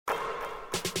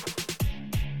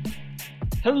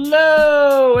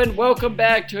Hello and welcome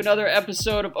back to another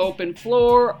episode of Open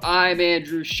Floor. I'm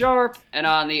Andrew Sharp, and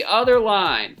on the other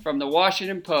line from the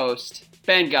Washington Post,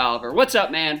 Ben Golliver. What's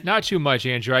up, man? Not too much,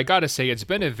 Andrew. I gotta say, it's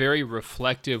been a very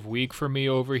reflective week for me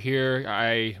over here.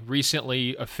 I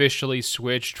recently officially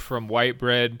switched from white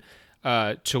bread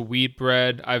to wheat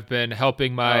bread. I've been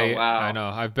helping my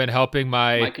I've been helping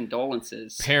my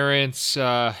condolences. Parents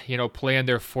plan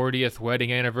their 40th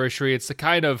wedding anniversary. It's the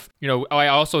kind of, I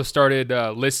also started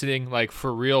listening to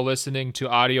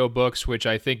audiobooks, which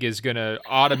I think is going to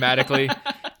automatically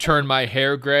turn my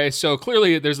hair gray. So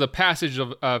clearly there's the passage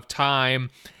of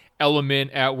time element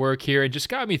at work here, and just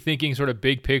got me thinking sort of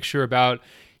big picture about,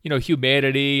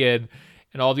 humanity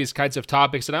and all these kinds of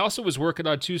topics. And I also was working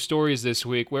on two stories this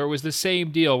week where it was the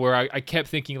same deal, where I kept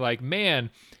thinking man,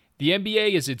 the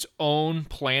NBA is its own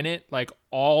planet,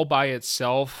 all by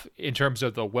itself in terms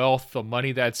of the wealth, the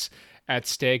money that's at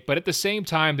stake. But at the same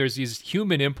time, there's these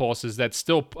human impulses that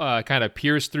still kind of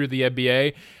pierce through the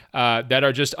NBA that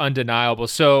are just undeniable.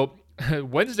 So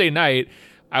Wednesday night,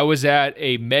 I was at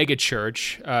a mega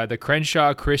church, the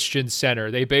Crenshaw Christian Center.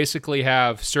 They basically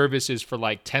have services for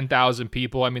 10,000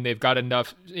 people. I mean, they've got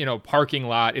enough, parking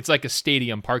lot. It's like a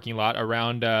stadium parking lot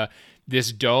around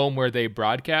this dome where they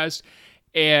broadcast.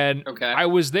 And I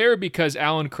was there because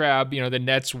Allen Crabbe, the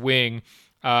Nets wing,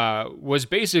 was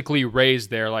basically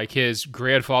raised there. His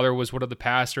grandfather was one of the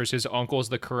pastors. His uncle's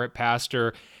the current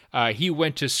pastor. He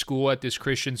went to school at this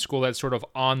Christian school that's sort of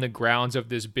on the grounds of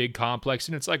this big complex,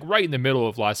 and it's right in the middle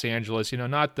of Los Angeles.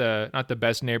 Not the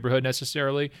best neighborhood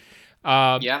necessarily.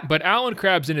 But Allen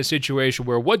Crabbe's in a situation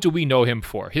where, what do we know him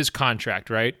for? His contract,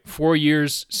 right? 4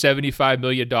 years, $75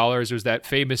 million. There's that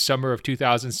famous summer of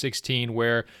 2016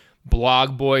 where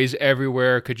blog boys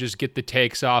everywhere could just get the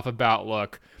takes off about,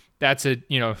 look, that's a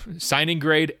signing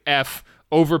grade F,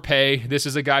 overpay. This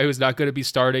is a guy who's not going to be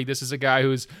starting. This is a guy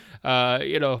who's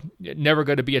never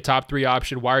going to be a top 3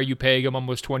 option. Why are you paying him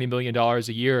almost $20 million a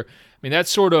year? I mean,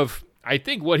 that's sort of, I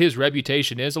think, what his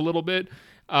reputation is a little bit.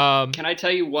 Can I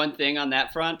tell you one thing on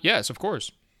that front? Yes, of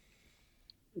course.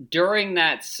 During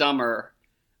that summer,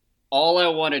 all I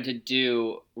wanted to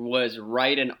do was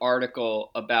write an article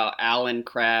about Allen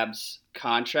Crabbe's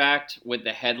contract with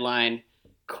the headline,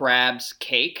 Crabbe's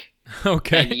Cake.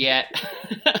 Okay. And yet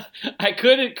I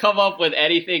couldn't come up with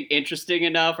anything interesting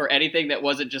enough or anything that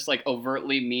wasn't just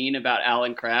overtly mean about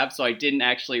Allen Crabbe. So I didn't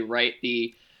actually write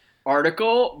the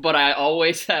article, but I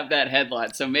always have that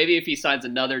headline. So maybe if he signs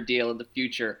another deal in the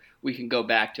future, we can go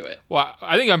back to it. Well,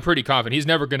 I think I'm pretty confident he's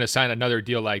never going to sign another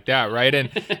deal like that, right? And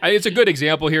it's a good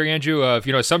example here, Andrew,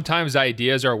 of, sometimes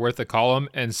ideas are worth a column,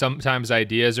 and sometimes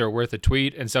ideas are worth a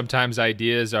tweet, and sometimes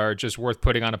ideas are just worth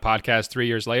putting on a podcast 3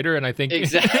 years later. And I think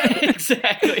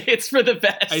exactly. It's for the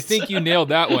best. I think you nailed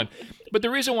that one. But the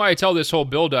reason why I tell this whole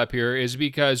build up here is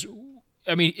because,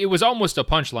 I mean, it was almost a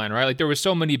punchline, right? There was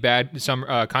so many bad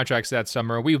contracts that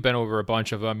summer. We've been over a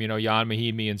bunch of them, Jan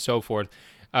Mahimi and so forth.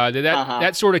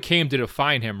 That sort of came to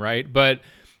define him, right? But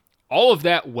all of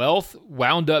that wealth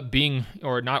wound up being,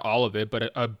 or not all of it,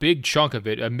 but a big chunk of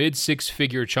it, a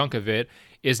mid-6-figure chunk of it,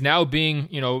 is now being,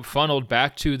 funneled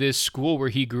back to this school where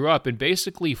he grew up. And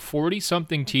basically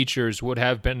 40-something teachers would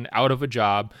have been out of a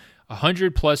job.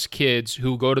 100-plus kids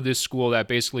who go to this school that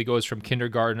basically goes from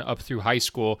kindergarten up through high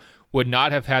school would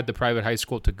not have had the private high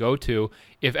school to go to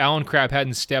if Allen Crabbe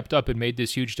hadn't stepped up and made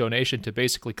this huge donation to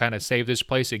basically kind of save this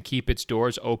place and keep its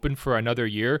doors open for another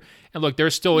year. And look, they're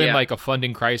still in a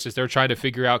funding crisis. They're trying to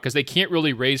figure out, because they can't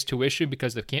really raise tuition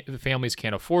because the families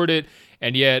can't afford it.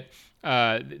 And yet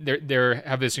they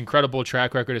have this incredible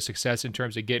track record of success in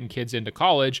terms of getting kids into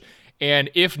college. And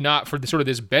if not for the sort of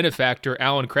this benefactor,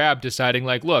 Allen Crabbe, deciding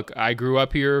look, I grew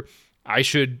up here, I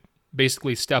should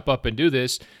basically step up and do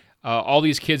this, all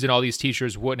these kids and all these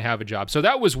teachers wouldn't have a job. So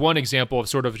that was one example of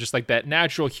sort of just that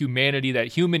natural humanity, that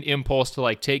human impulse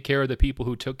to take care of the people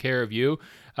who took care of you,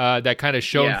 that kind of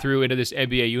shone through into this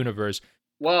NBA universe.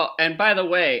 Well, and by the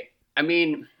way, I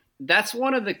mean, that's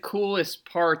one of the coolest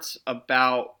parts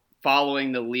about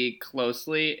following the league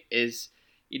closely is,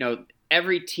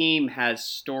 every team has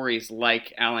stories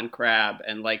like Allen Crabbe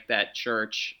and like that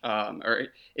church. Or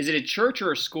is it a church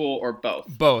or a school or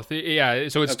both? Both. Yeah.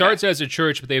 So it starts as a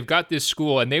church, but they've got this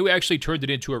school, and they actually turned it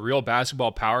into a real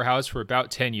basketball powerhouse for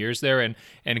about 10 years there.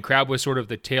 And Crabbe was sort of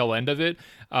the tail end of it.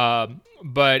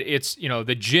 But it's,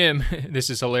 the gym, this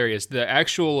is hilarious. The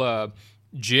actual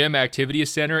gym activity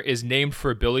center is named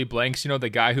for Billy Blanks, the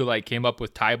guy who came up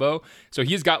with Tybo. So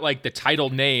he's got the title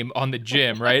name on the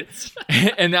gym, right?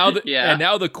 and now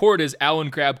the court is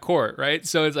Allen Crabbe Court, right?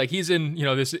 So it's he's in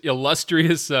this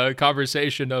illustrious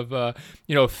conversation of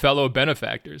fellow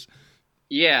benefactors.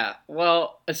 Yeah.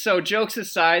 Well, so jokes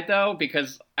aside, though,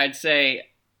 because I'd say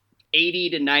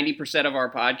 80 to 90% of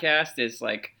our podcast is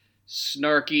like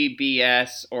snarky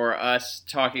BS or us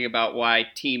talking about why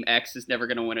Team X is never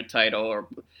going to win a title or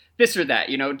this or that.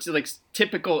 It's like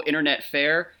typical internet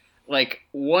fare. Like,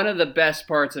 one of the best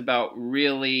parts about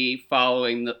really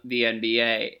following the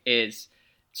NBA is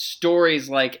stories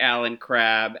like Allen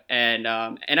Crabbe, and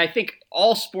I think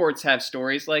all sports have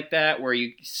stories like that where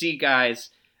you see guys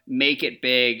make it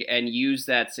big and use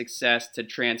that success to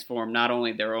transform not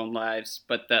only their own lives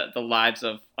but the lives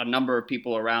of a number of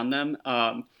people around them.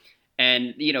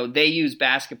 And they use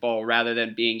basketball rather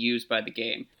than being used by the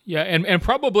game. Yeah, and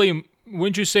probably,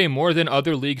 wouldn't you say, more than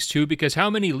other leagues too? Because how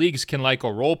many leagues can like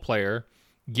a role player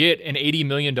get an $80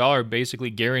 million basically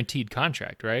guaranteed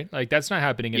contract, right? Like, that's not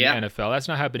happening in the NFL. That's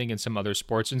not happening in some other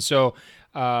sports. And so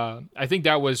I think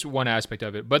that was one aspect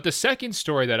of it. But the second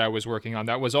story that I was working on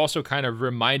that was also kind of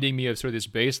reminding me of sort of this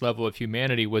base level of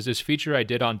humanity was this feature I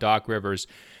did on Doc Rivers.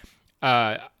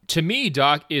 To me,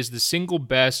 Doc is the single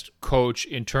best coach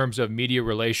in terms of media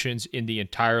relations in the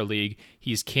entire league.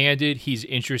 He's candid. He's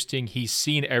interesting. He's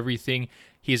seen everything.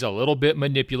 He's a little bit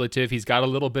manipulative. He's got a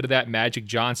little bit of that Magic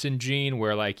Johnson gene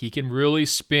where like he can really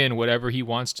spin whatever he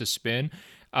wants to spin.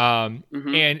 And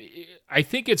I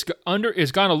think it's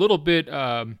gone a little bit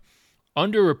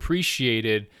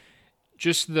underappreciated,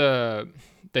 just the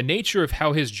nature of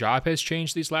how his job has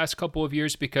changed these last couple of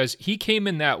years, because he came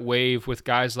in that wave with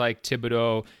guys like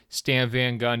Thibodeau, Stan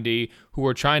Van Gundy, who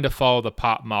were trying to follow the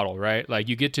Pop model, right? Like,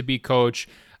 you get to be coach,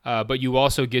 but you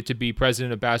also get to be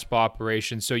president of basketball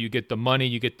operations. So you get the money,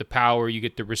 you get the power, you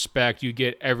get the respect, you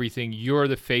get everything. You're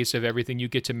the face of everything. You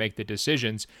get to make the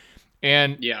decisions.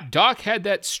 And Doc had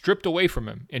that stripped away from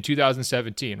him in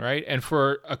 2017, right? And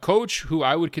for a coach who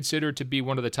I would consider to be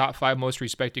one of the top 5 most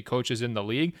respected coaches in the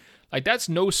league, like, that's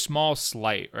no small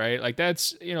slight, right? Like,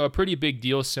 that's, a pretty big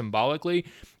deal symbolically.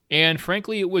 And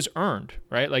frankly, it was earned,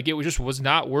 right? Like, it was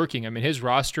not working. I mean, his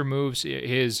roster moves,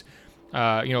 his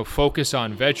focus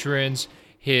on veterans,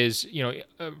 his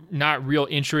not real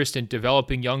interest in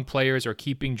developing young players or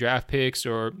keeping draft picks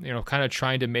or kind of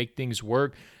trying to make things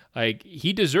work. Like,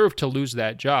 he deserved to lose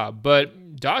that job.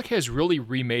 But Doc has really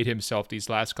remade himself these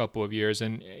last couple of years.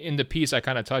 And in the piece, I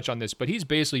kind of touch on this, but he's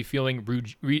basically feeling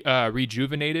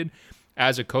rejuvenated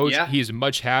as a coach. Yeah. He's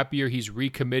much happier. He's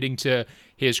recommitting to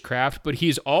his craft, but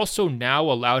he's also now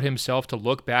allowed himself to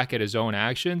look back at his own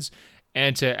actions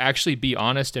and to actually be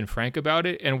honest and frank about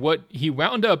it. And what he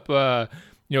wound up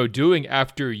doing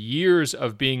after years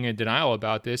of being in denial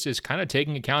about this is kind of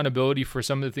taking accountability for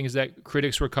some of the things that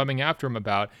critics were coming after him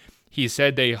about. He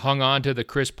said they hung on to the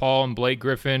Chris Paul and Blake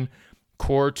Griffin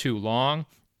core too long.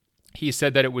 He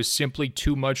said that it was simply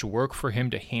too much work for him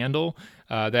to handle,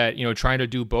 that, trying to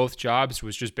do both jobs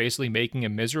was just basically making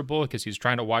him miserable because he's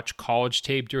trying to watch college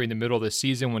tape during the middle of the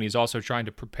season when he's also trying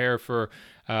to prepare for,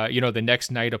 the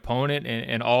next night opponent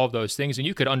and all of those things. And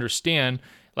you could understand,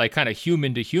 like, kind of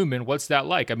human to human, what's that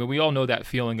like? I mean, we all know that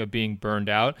feeling of being burned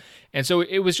out. And so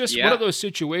it was just one of those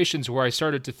situations where I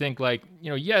started to think, like,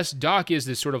 yes, Doc is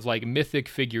this sort of like mythic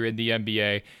figure in the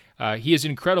NBA. He is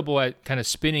incredible at kind of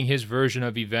spinning his version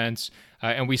of events.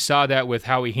 And we saw that with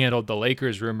how he handled the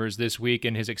Lakers rumors this week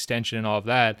and his extension and all of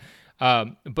that.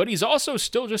 But he's also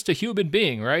still just a human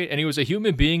being, right? And he was a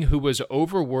human being who was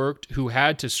overworked, who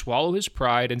had to swallow his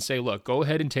pride and say, look, go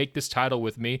ahead and take this title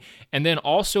with me. And then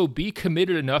also be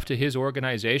committed enough to his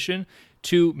organization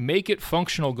to make it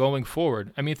functional going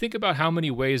forward. I mean, think about how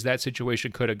many ways that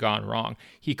situation could have gone wrong.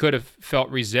 He could have felt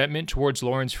resentment towards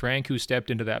Lawrence Frank, who stepped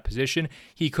into that position.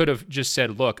 He could have just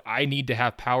said, look, I need to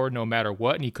have power no matter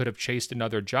what, and he could have chased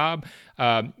another job.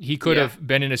 He could have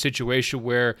been in a situation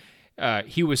where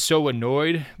he was so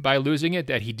annoyed by losing it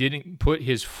that he didn't put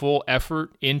his full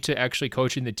effort into actually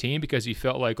coaching the team because he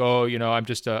felt like, I'm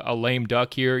just a lame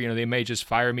duck here. They may just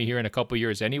fire me here in a couple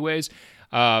years anyways.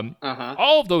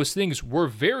 All of those things were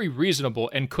very reasonable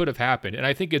and could have happened. And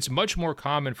I think it's much more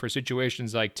common for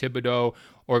situations like Thibodeau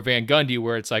or Van Gundy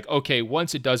where it's like, okay,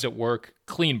 once it doesn't work,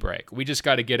 clean break. We just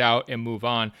got to get out and move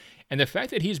on. And the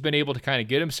fact that he's been able to kind of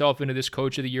get himself into this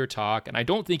Coach of the Year talk, and I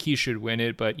don't think he should win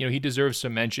it, but he deserves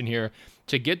some mention here,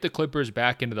 to get the Clippers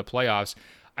back into the playoffs,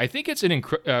 I think it's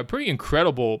a pretty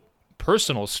incredible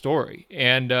personal story.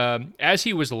 And as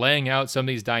he was laying out some of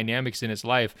these dynamics in his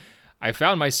life, I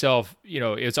found myself,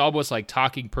 it's almost like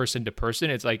talking person to person.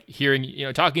 It's like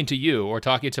hearing, talking to you or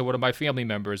talking to one of my family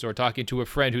members or talking to a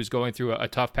friend who's going through a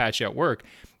tough patch at work.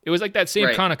 It was like that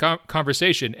same kind of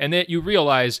conversation. And then you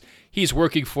realize he's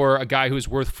working for a guy who's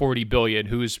worth $40 billion,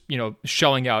 who's,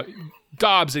 shelling out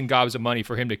gobs and gobs of money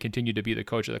for him to continue to be the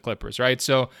coach of the Clippers, right?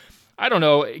 So I don't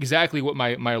know exactly what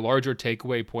my larger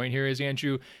takeaway point here is,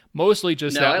 Andrew. Mostly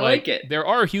just No, that I like it. there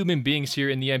are human beings here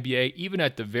in the NBA, even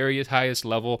at the very highest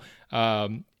level.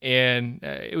 And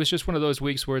it was just one of those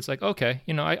weeks where it's like, okay,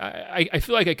 I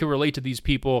feel like I can relate to these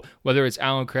people, whether it's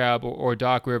Allen Crabbe or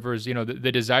Doc Rivers,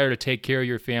 the desire to take care of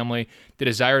your family, the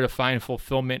desire to find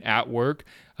fulfillment at work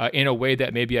in a way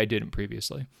that maybe I didn't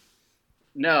previously.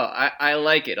 No, I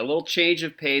like it. A little change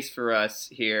of pace for us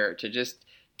here to just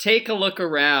take a look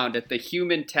around at the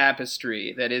human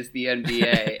tapestry that is the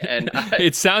NBA. And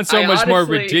it sounds so much more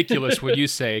ridiculous when you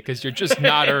say it because you're just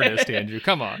not earnest, Andrew.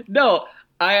 Come on. No,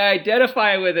 I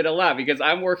identify with it a lot because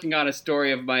I'm working on a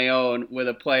story of my own with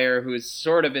a player who's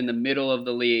sort of in the middle of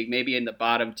the league, maybe in the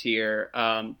bottom tier.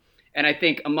 And I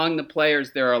think among the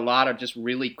players, there are a lot of just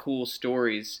really cool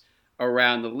stories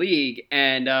around the league.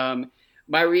 And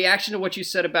my reaction to what you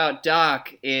said about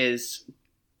Doc is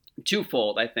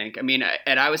twofold, I think. I mean,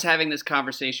 and I was having this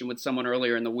conversation with someone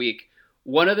earlier in the week.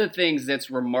 One of the things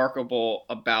that's remarkable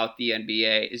about the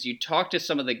NBA is you talk to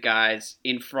some of the guys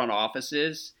in front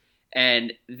offices,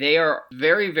 and they are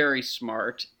very, very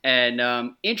smart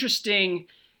and interesting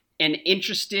and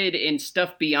interested in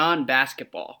stuff beyond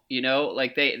basketball.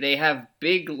 Like they have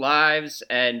big lives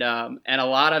and a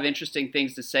lot of interesting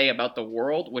things to say about the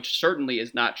world, which certainly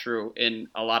is not true in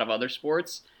a lot of other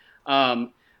sports.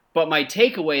 But my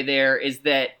takeaway there is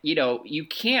that, you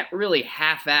can't really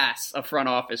half-ass a front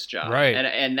office job. Right.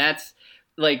 And that's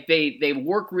like they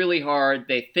work really hard.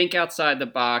 They think outside the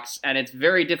box. And it's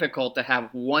very difficult to have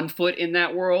one foot in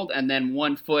that world and then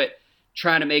one foot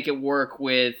trying to make it work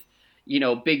with,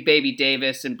 Big Baby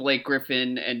Davis and Blake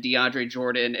Griffin and DeAndre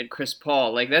Jordan and Chris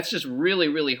Paul. Like, that's just really,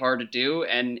 really hard to do.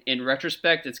 And in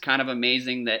retrospect, it's kind of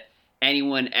amazing that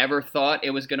anyone ever thought it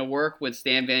was going to work with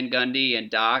Stan Van Gundy and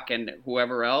Doc and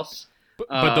whoever else.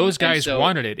 But those guys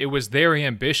wanted it. It was their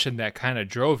ambition that kind of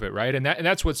drove it, right? And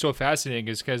that's what's so fascinating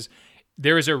is because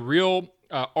there is a real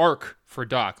arc for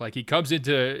Doc. Like, he comes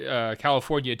into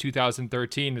California in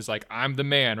 2013, is like, I'm the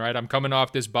man, right? I'm coming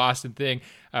off this Boston thing.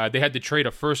 They had to trade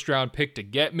a first-round pick to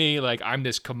get me. Like, I'm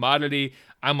this commodity.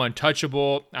 I'm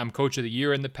untouchable. I'm coach of the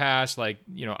year in the past. Like,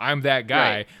 I'm that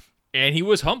guy. Right. And he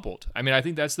was humbled. I mean, I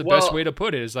think that's the best way to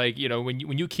put it is like, when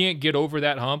you can't get over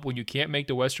that hump, when you can't make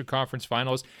the Western Conference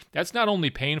Finals, that's not only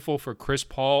painful for Chris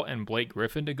Paul and Blake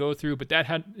Griffin to go through, but that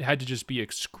had to just be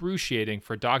excruciating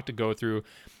for Doc to go through.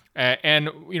 And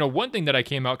one thing that I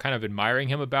came out kind of admiring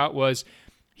him about was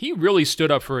he really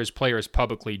stood up for his players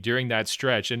publicly during that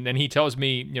stretch. And then he tells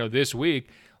me, this week,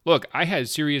 look, I had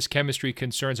serious chemistry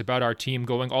concerns about our team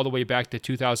going all the way back to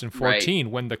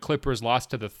 2014 when the Clippers lost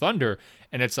to the Thunder.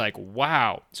 And it's like,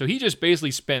 wow. So he just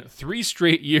basically spent 3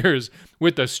 straight years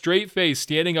with a straight face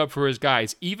standing up for his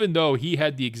guys, even though he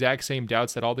had the exact same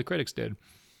doubts that all the critics did.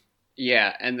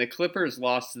 Yeah, and the Clippers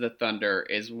lost to the Thunder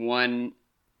is one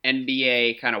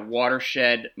NBA kind of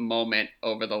watershed moment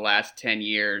over the last 10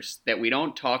 years that we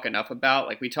don't talk enough about.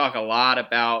 Like, we talk a lot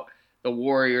about the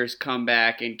Warriors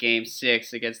comeback in Game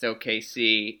 6 against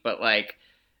OKC, but like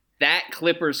that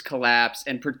Clippers collapse,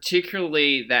 and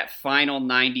particularly that final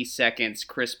 90 seconds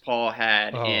Chris Paul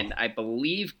had in, I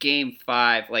believe, Game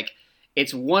 5, like,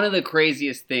 it's one of the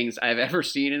craziest things I've ever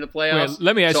seen in the playoffs. Wait,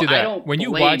 let me ask you that. I don't when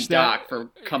you blame watch Doc that for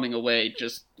coming away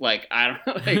just like, I don't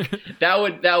know, like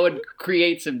that would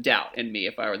create some doubt in me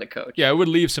if I were the coach. Yeah, it would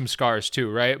leave some scars too,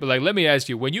 right? But like, let me ask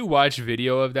you, when you watch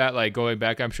video of that, like going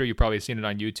back, I'm sure you've probably seen it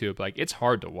on YouTube. Like, it's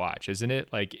hard to watch, isn't it?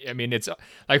 Like, I mean, it's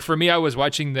like for me, I was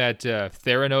watching that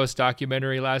Theranos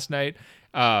documentary last night.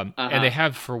 And they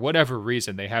have, for whatever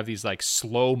reason, they have these like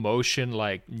slow motion,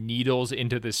 like needles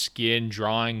into the skin,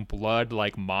 drawing blood,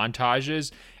 like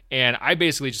montages. And I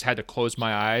basically just had to close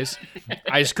my eyes.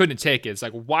 I just couldn't take it. It's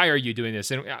like, why are you doing this?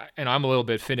 And I'm a little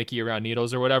bit finicky around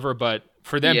needles or whatever, but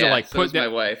for them to like put that, my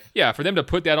wife. Yeah, for them to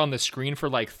put that on the screen for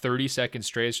like 30 seconds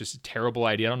straight, it's just a terrible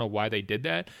idea. I don't know why they did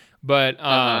that, but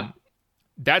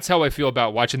that's how I feel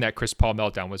about watching that Chris Paul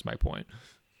meltdown. Was my point.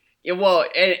 Yeah, well,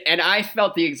 and I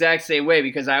felt the exact same way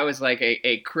because I was like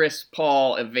a Chris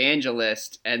Paul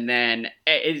evangelist, and then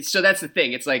so that's the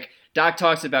thing. It's like Doc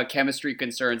talks about chemistry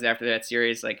concerns after that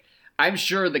series. Like, I'm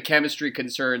sure the chemistry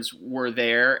concerns were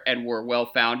there and were well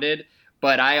founded,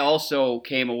 but I also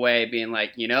came away being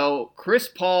like, Chris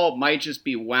Paul might just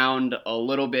be wound a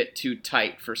little bit too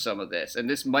tight for some of this, and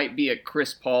this might be a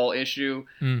Chris Paul issue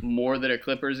more than a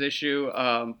Clippers issue.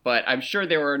 But I'm sure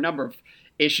there were a number of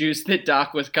issues that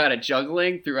Doc was kind of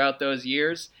juggling throughout those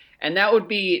years. And that would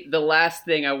be the last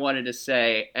thing I wanted to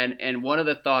say. And one of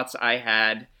the thoughts I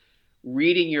had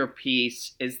reading your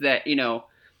piece is that,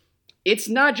 it's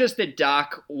not just that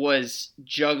Doc was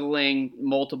juggling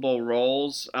multiple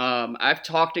roles. I've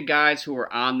talked to guys who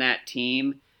were on that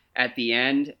team at the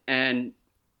end, and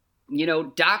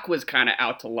Doc was kind of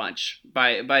out to lunch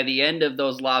by the end of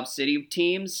those Lob City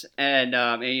teams, and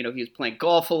he was playing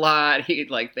golf a lot. He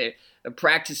the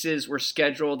practices were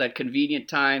scheduled at convenient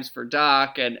times for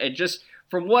Doc, and just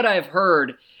from what I've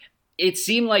heard, it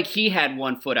seemed like he had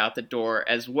one foot out the door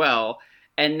as well.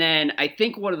 And then I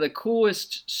think one of the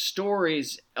coolest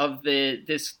stories of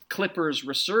this Clippers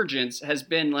resurgence has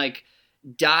been like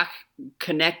Doc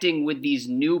connecting with these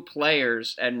new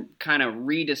players and kind of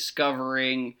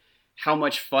rediscovering how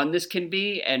much fun this can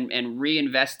be and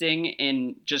reinvesting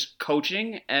in just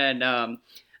coaching. And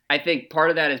I think part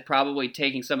of that is probably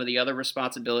taking some of the other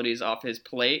responsibilities off his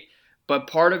plate. But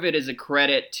part of it is a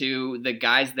credit to the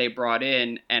guys they brought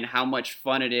in and how much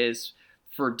fun it is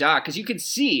for Doc. Because you can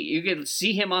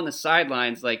see him on the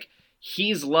sidelines, like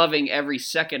he's loving every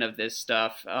second of this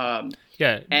stuff.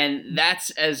 Yeah. And that's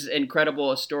as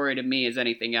incredible a story to me as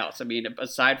anything else. I mean,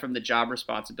 aside from the job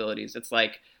responsibilities, it's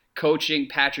like coaching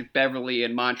Patrick Beverley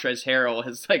and Montrezl Harrell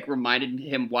has like reminded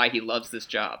him why he loves this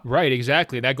job. Right,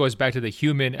 exactly. That goes back to the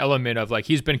human element of like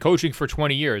he's been coaching for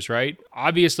 20 years, right?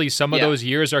 Obviously, some of those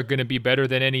years are going to be better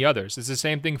than any others. It's the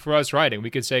same thing for us writing. We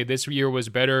could say this year was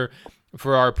better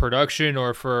for our production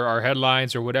or for our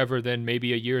headlines or whatever than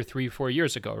maybe a year, 3-4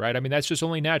 years ago, right? I mean, that's just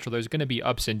only natural. There's going to be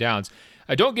ups and downs.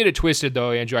 I don't get it twisted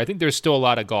though, Andrew. I think there's still a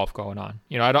lot of golf going on.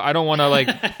 I don't want to like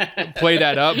play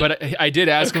that up, but I did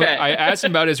ask him. I asked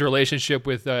him about his relationship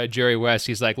with Jerry West.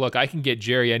 He's like, look, I can get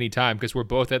Jerry anytime because we're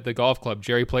both at the golf club.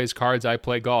 Jerry plays cards, I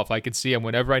play golf. I can see him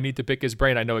whenever I need to pick his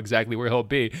brain. I know exactly where he'll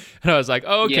be. And I was like,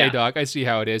 oh, okay, Doc, I see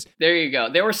how it is. There you go.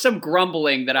 There was some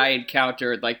grumbling that I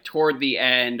encountered like toward the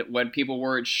end when people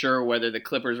weren't sure whether the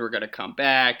Clippers were going to come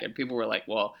back, and people were like,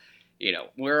 well,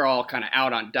 we're all kind of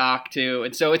out on Doc too.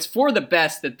 And so it's for the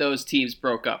best that those teams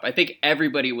broke up. I think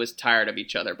everybody was tired of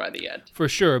each other by the end. For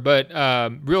sure. But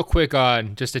real quick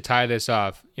on, just to tie this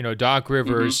off, Doc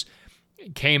Rivers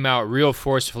came out real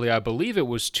forcefully. I believe it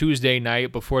was Tuesday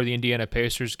night before the Indiana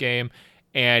Pacers game.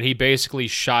 And he basically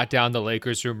shot down the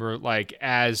Lakers rumor like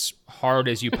as hard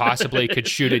as you possibly could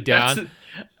shoot it down.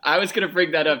 I was going to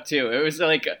bring that up too. It was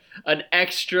like an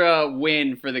extra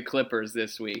win for the Clippers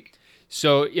this week.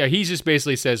 So, yeah, he just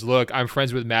basically says, look, I'm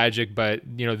friends with Magic, but,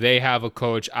 they have a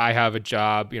coach. I have a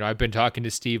job. I've been talking to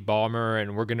Steve Ballmer,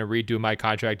 and we're going to redo my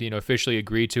contract, officially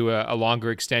agree to a longer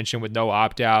extension with no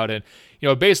opt-out. And,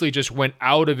 basically just went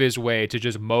out of his way to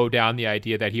just mow down the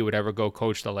idea that he would ever go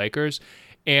coach the Lakers.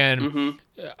 And,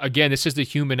 again, this is the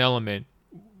human element.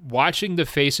 Watching the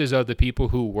faces of the people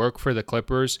who work for the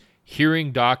Clippers,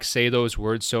 hearing Doc say those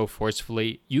words so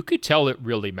forcefully, you could tell it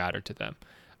really mattered to them.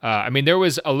 There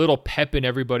was a little pep in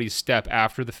everybody's step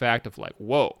after the fact of like,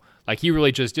 whoa, like he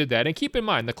really just did that. And keep in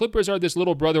mind, the Clippers are this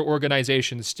little brother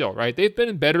organization still, right? They've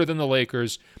been better than the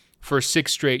Lakers for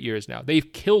 6 straight years now.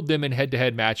 They've killed them in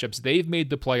head-to-head matchups. They've made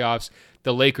the playoffs.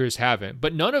 The Lakers haven't.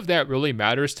 But none of that really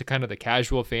matters to kind of the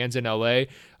casual fans in LA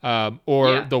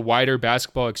or the wider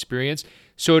basketball experience.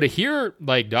 So to hear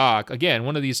like Doc, again,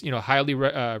 one of these highly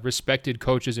respected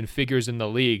coaches and figures in the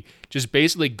league, just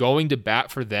basically going to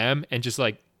bat for them and just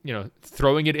like,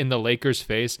 throwing it in the Lakers'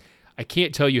 face, I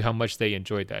can't tell you how much they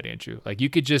enjoyed that, Andrew. Like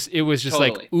it was just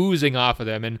like oozing off of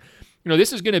them. And,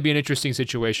 this is going to be an interesting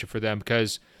situation for them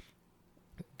because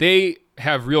they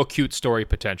have real cute story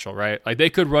potential, right? Like they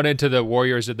could run into the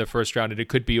Warriors in the first round and it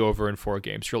could be over in 4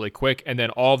 games really quick. And then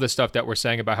all the stuff that we're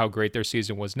saying about how great their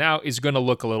season was now is going to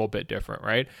look a little bit different,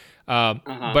 right?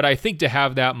 But I think to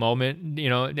have that moment,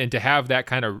 and to have that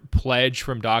kind of pledge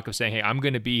from Doc of saying, hey, I'm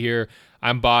going to be here.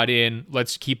 I'm bought in.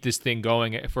 Let's keep this thing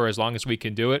going for as long as we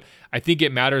can do it. I think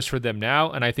it matters for them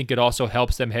now. And I think it also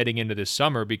helps them heading into this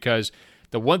summer because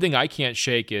the one thing I can't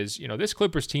shake is, this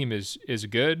Clippers team is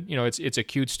good. It's a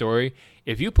cute story.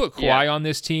 If you put Kawhi on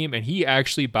this team and he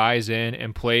actually buys in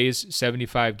and plays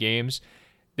 75 games,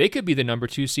 they could be the number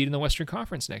 2 seed in the Western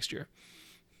Conference next year.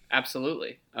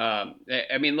 Absolutely.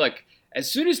 Look, as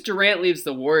soon as Durant leaves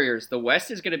the Warriors, the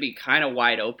West is going to be kind of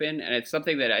wide open, and it's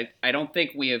something that I don't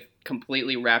think we have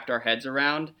completely wrapped our heads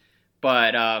around.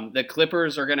 But the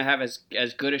Clippers are going to have as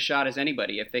good a shot as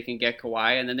anybody if they can get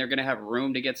Kawhi, and then they're going to have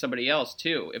room to get somebody else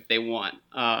too if they want.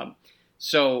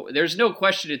 So there's no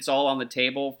question it's all on the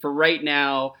table. For right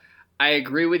now, I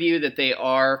agree with you that they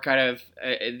are kind of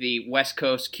the West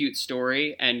Coast cute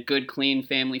story and good, clean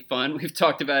family fun. We've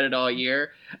talked about it all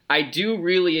year. I do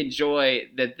really enjoy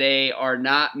that they are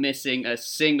not missing a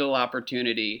single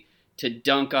opportunity to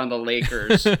dunk on the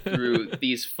Lakers through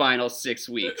these final 6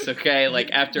 weeks, okay?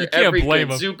 Like after can't every blame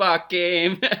good him. Zubac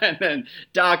game, and then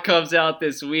Doc comes out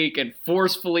this week and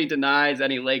forcefully denies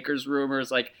any Lakers rumors.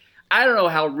 Like, I don't know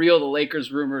how real the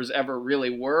Lakers rumors ever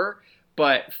really were,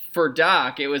 but for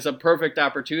Doc, it was a perfect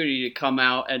opportunity to come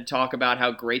out and talk about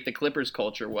how great the Clippers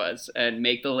culture was and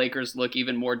make the Lakers look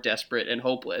even more desperate and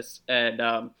hopeless.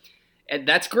 And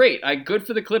that's great. Good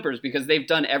for the Clippers because they've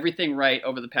done everything right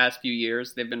over the past few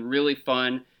years. They've been really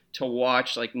fun to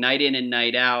watch, like night in and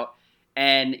night out.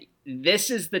 And this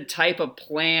is the type of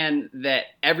plan that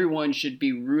everyone should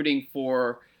be rooting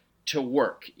for to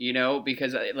work,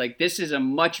 because like this is a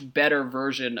much better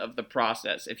version of the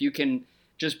process. If you can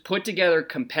just put together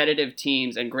competitive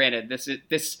teams, and granted,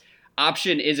 this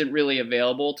option isn't really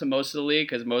available to most of the league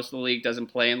because most of the league doesn't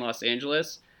play in Los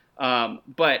Angeles.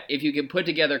 But if you can put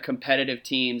together competitive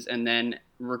teams and then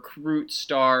recruit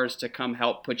stars to come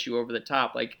help put you over the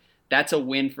top, like that's a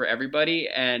win for everybody.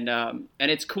 And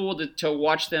it's cool to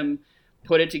watch them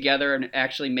put it together and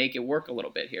actually make it work a little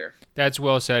bit here. That's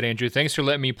well said, Andrew. Thanks for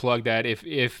letting me plug that.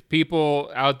 If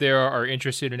people out there are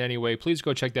interested in any way, please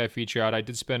go check that feature out. I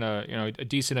did spend a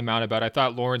decent amount about it. I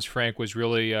thought Lawrence Frank was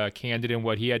really candid in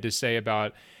what he had to say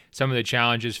about some of the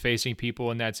challenges facing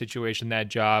people in that situation, that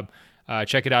job.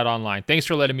 Check it out online. Thanks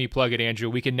for letting me plug it, Andrew.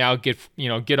 We can now get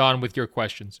on with your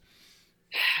questions.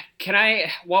 Can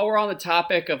I, while we're on the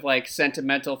topic of like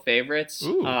sentimental favorites,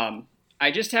 I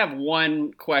just have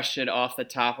one question off the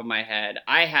top of my head.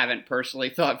 I haven't personally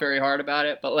thought very hard about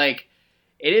it, but like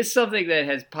it is something that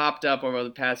has popped up over the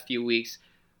past few weeks.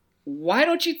 Why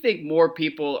don't you think more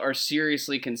people are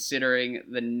seriously considering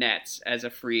the Nets as a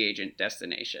free agent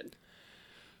destination?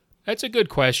 That's a good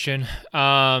question.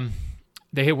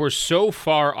 They were so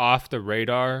far off the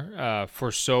radar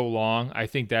for so long. I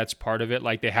think that's part of it.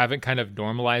 Like they haven't kind of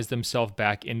normalized themselves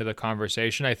back into the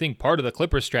conversation. I think part of the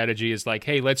Clippers strategy is like,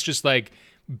 hey, let's just like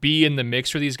be in the mix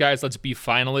for these guys. Let's be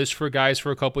finalists for guys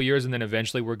for a couple years, and then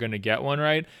eventually we're going to get one,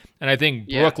 right? And I think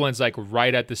Brooklyn's like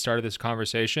right at the start of this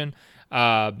conversation.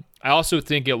 I also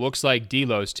think it looks like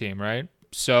D'Lo's team, right?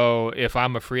 So if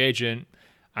I'm a free agent,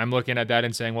 I'm looking at that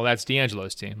and saying, well, that's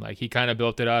D'Angelo's team. Like he kind of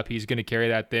built it up. He's going to carry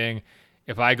that thing.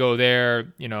 If I go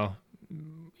there,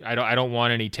 I don't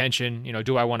want any tension.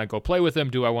 Do I want to go play with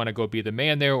him? Do I want to go be the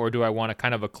man there? Or do I want a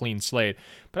kind of a clean slate?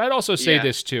 But I'd also say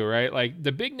this too, right? Like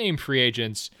the big name free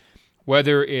agents,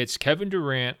 whether it's Kevin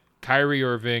Durant, Kyrie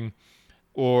Irving,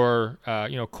 or,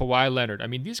 Kawhi Leonard. I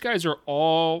mean, these guys are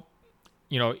all,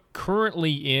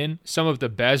 currently in some of the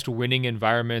best winning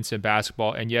environments in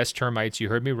basketball. And yes, termites, you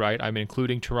heard me right. I'm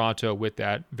including Toronto with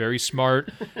that. Very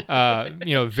smart,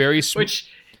 very smart.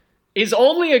 Which is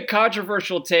only a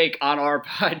controversial take on our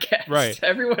podcast. Right.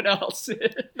 Everyone else.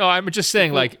 No, I'm just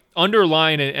saying, like,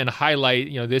 underline and highlight,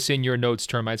 this in your notes,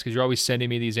 termites, because you're always sending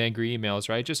me these angry emails,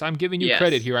 right? Just, I'm giving you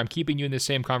credit here. I'm keeping you in the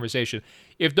same conversation.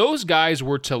 If those guys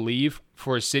were to leave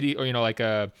for a city or, like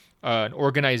an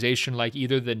organization like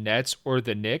either the Nets or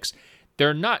the Knicks,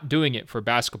 they're not doing it for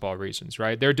basketball reasons,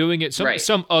 right? They're doing it.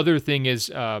 Some other thing is,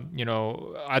 at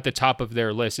the top of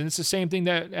their list. And it's the same thing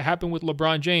that happened with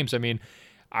LeBron James. I mean,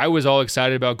 I was all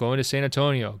excited about going to San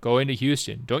Antonio, going to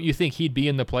Houston. Don't you think he'd be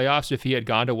in the playoffs if he had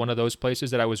gone to one of those places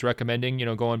that I was recommending,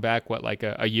 going back,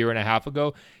 a year and a half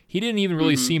ago? He didn't even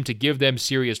really seem to give them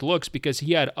serious looks because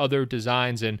he had other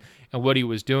designs and what he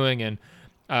was doing. And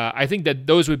I think that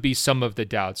those would be some of the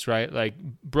doubts, right? Like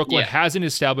Brooklyn hasn't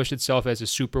established itself as a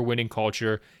super winning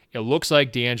culture. It looks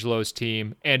like D'Angelo's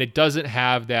team, and it doesn't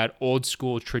have that old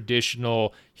school,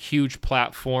 traditional, huge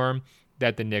platform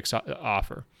that the Knicks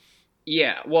offer.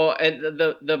 Yeah, well,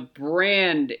 the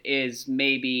brand is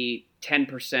maybe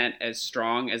 10% as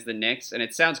strong as the Knicks, and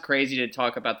it sounds crazy to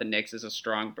talk about the Knicks as a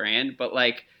strong brand, but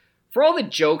like for all the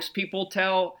jokes people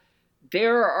tell,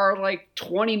 there are like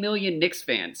 20 million Knicks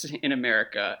fans in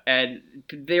America, and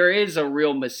there is a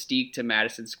real mystique to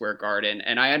Madison Square Garden,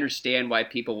 and I understand why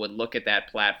people would look at that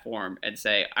platform and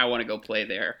say, I want to go play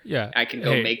there. Yeah, I can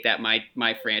go make that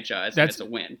my franchise, and it's a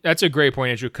win. That's a great point,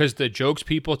 Andrew, because the jokes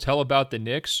people tell about the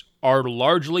Knicks are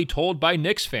largely told by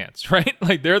Knicks fans, right?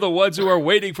 Like they're the ones who are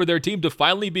waiting for their team to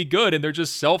finally be good, and they're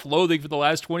just self-loathing for the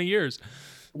last 20 years.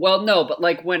 Well, no, but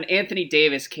like when Anthony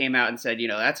Davis came out and said,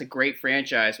 that's a great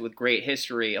franchise with great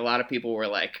history, a lot of people were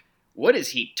like, what is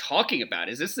he talking about?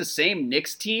 Is this the same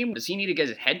Knicks team? Does he need to get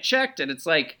his head checked? And it's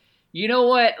like, you know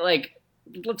what? Like,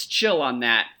 let's chill on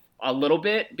that a little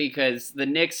bit because the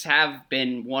Knicks have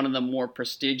been one of the more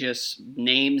prestigious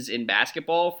names in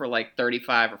basketball for like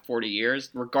 35 or 40 years,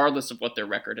 regardless of what their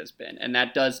record has been. And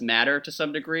that does matter to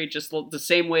some degree, just the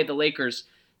same way the Lakers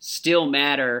still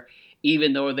matter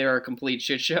even though they're a complete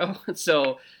shit show.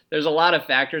 So there's a lot of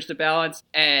factors to balance.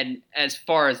 And as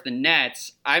far as the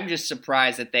Nets, I'm just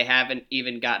surprised that they haven't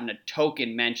even gotten a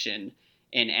token mention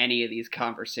in any of these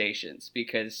conversations,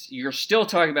 because you're still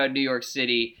talking about New York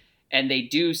City, and they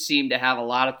do seem to have a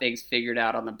lot of things figured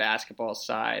out on the basketball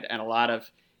side and a lot of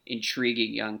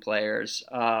intriguing young players.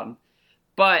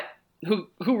 But who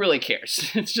really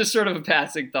cares? It's just sort of a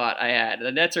passing thought I had.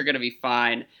 The Nets are going to be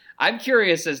fine. I'm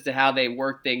curious as to how they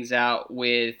work things out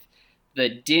with the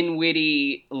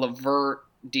Dinwiddie, LeVert,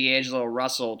 D'Angelo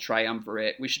Russell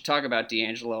triumvirate. We should talk about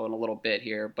D'Angelo in a little bit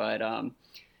here, but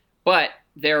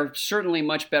they're certainly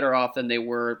much better off than they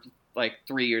were like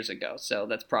 3 years ago. So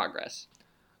that's progress.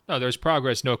 No, there's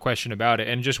progress, no question about it.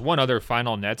 And just one other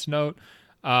final Nets note.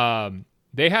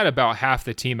 They had about half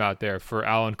the team out there for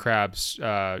Allen Crabbe's,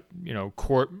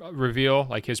 court reveal,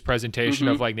 like his presentation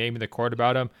of like naming the court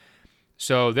about him.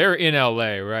 So they're in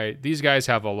LA, right? These guys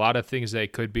have a lot of things they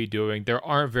could be doing. There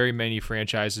aren't very many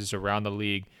franchises around the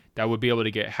league that would be able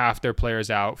to get half their players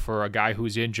out for a guy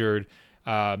who's injured.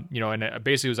 And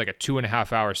basically it was like a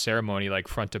 2.5 hour ceremony, like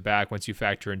front to back, once you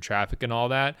factor in traffic and all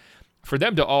that. For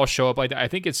them to all show up like that, I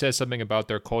think it says something about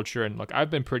their culture. And look, I've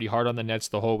been pretty hard on the Nets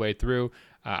the whole way through.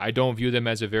 I don't view them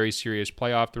as a very serious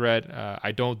playoff threat.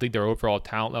 I don't think their overall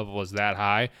talent level is that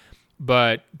high.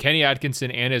 But Kenny Atkinson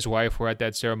and his wife were at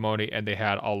that ceremony, and they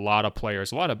had a lot of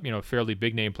players, a lot of fairly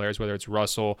big name players, whether it's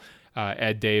Russell,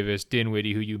 Ed Davis,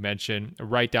 Dinwiddie, who you mentioned,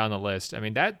 right down the list. I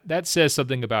mean, that says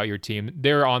something about your team.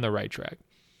 They're on the right track.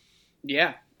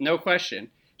 Yeah, no question.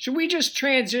 Should we just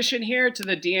transition here to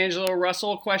the D'Angelo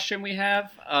Russell question we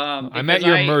have? I'm at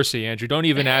your mercy, Andrew. Don't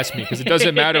even ask me, because it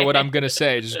doesn't matter what I'm going to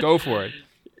say. Just go for it.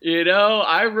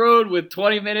 I rode with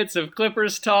 20 minutes of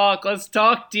Clippers talk. Let's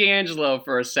talk D'Angelo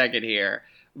for a second here.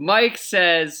 Mike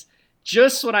says,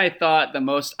 just when I thought the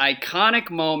most iconic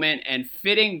moment and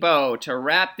fitting bow to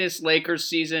wrap this Lakers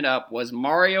season up was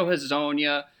Mario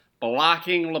Hezonja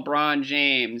blocking LeBron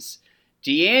James,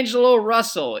 D'Angelo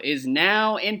Russell is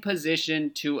now in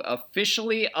position to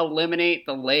officially eliminate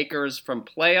the Lakers from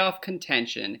playoff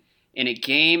contention in a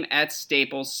game at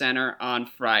Staples Center on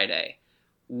Friday.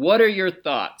 What are your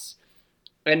thoughts?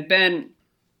 And Ben,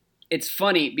 it's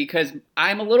funny because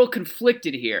I'm a little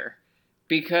conflicted here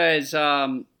because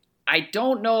I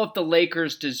don't know if the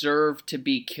Lakers deserve to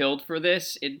be killed for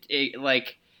this.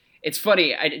 It's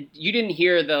funny. You didn't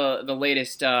hear the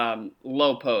latest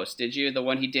low post, did you? The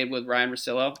one he did with Ryan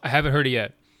Russillo? I haven't heard it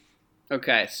yet.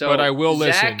 Okay, so but I will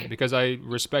listen because I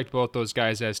respect both those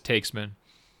guys as takesmen.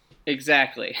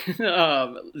 Exactly.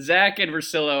 Zach and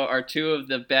Russillo are two of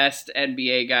the best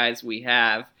NBA guys we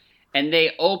have, and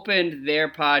they opened their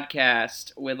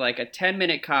podcast with like a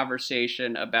 10-minute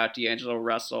conversation about D'Angelo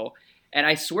Russell, and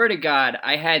I swear to God,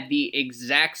 I had the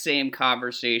exact same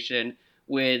conversation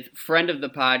with friend of the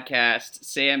podcast,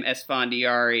 Sam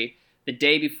Esfandiari, the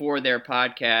day before their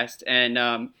podcast,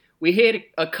 and we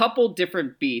hit a couple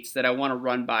different beats that I want to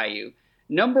run by you.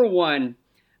 Number one,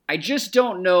 I just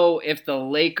don't know if the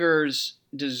Lakers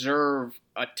deserve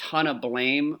a ton of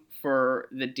blame for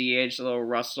the D'Angelo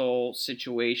Russell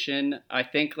situation. I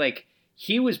think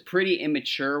he was pretty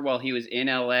immature while he was in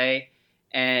LA,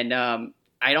 and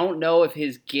I don't know if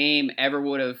his game ever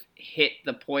would have hit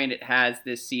the point it has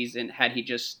this season had he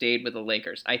just stayed with the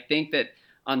Lakers. I think that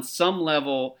on some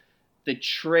level, the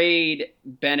trade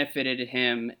benefited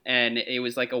him, and it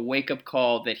was like a wake-up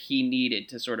call that he needed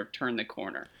to sort of turn the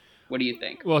corner. What do you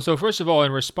think? Well, so first of all,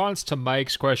 in response to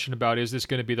Mike's question about is this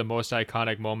going to be the most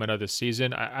iconic moment of the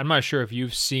season, I'm not sure if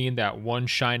you've seen that One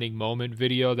Shining Moment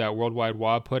video that Worldwide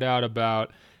Wob put out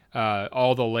about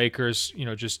all the Lakers,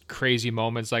 just crazy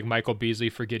moments like Michael Beasley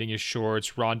forgetting his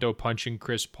shorts, Rondo punching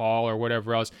Chris Paul or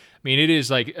whatever else. I mean, it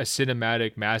is like a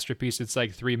cinematic masterpiece. It's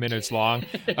like 3 minutes long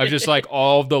of just like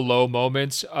all of the low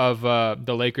moments of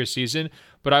the Lakers season.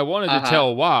 But I wanted to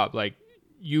tell Wob,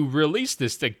 you released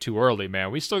this thing too early,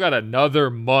 man. We still got another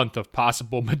month of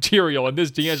possible material, and this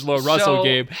D'Angelo Russell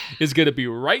game is going to be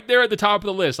right there at the top of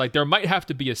the list. There might have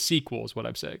to be a sequel is what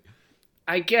I'm saying.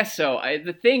 I guess so.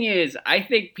 The thing is, I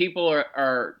think people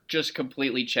are just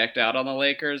completely checked out on the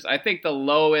Lakers. I think the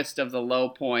lowest of the low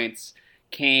points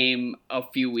came a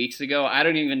few weeks ago. I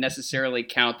don't even necessarily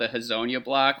count the Hezonja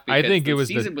block because the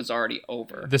season was already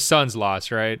over. The Suns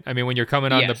lost, right? I mean, when you're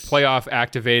coming on the playoff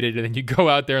activated and then you go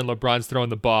out there and LeBron's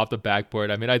throwing the ball off the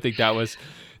backboard. I mean, I think that was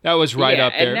right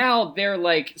up there. And now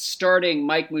they're starting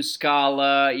Mike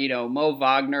Muscala. Mo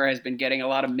Wagner has been getting a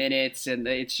lot of minutes, and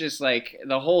it's just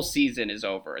the whole season is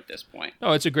over at this point.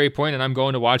 Oh, it's a great point, and I'm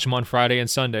going to watch him on Friday and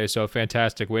Sunday, so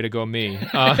fantastic. Way to go, me.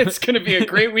 It's going to be a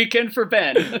great weekend for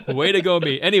Ben. Way to go,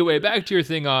 me. Anyway, back to your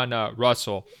thing on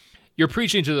Russell. you're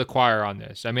preaching to the choir on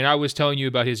this. I mean, I was telling you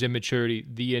about his immaturity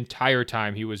the entire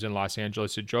time he was in Los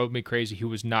Angeles. It drove me crazy. He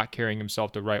was not carrying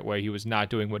himself the right way. He was not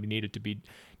doing what he needed to be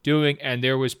doing. And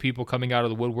there was people coming out of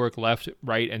the woodwork left,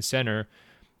 right, and center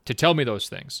to tell me those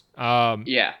things.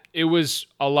 It was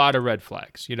a lot of red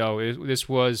flags. This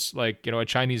was like, a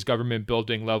Chinese government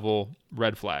building level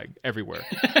red flag everywhere.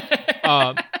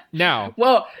 Now,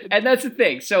 well, and that's the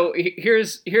thing. So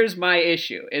here's my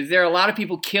issue: is there are a lot of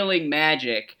people killing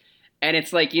Magic, and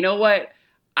it's like, you know what?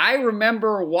 I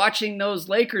remember watching those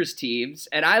Lakers teams,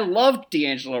 and I loved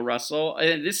D'Angelo Russell.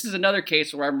 And this is another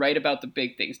case where I'm right about the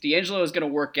big things. D'Angelo is going to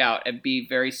work out and be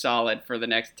very solid for the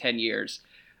next 10 years,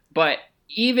 but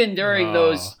even during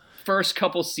those first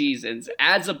couple seasons,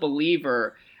 as a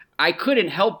believer, I couldn't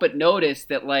help but notice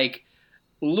that, like,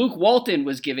 Luke Walton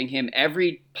was giving him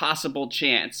every possible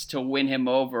chance to win him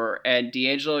over, and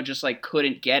D'Angelo just, like,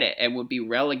 couldn't get it and would be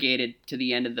relegated to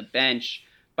the end of the bench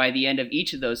by the end of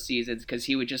each of those seasons because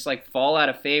he would just, like, fall out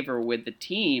of favor with the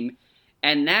team.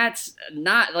 And that's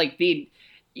not, like,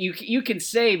 you can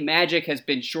say Magic has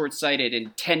been short-sighted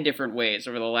in 10 different ways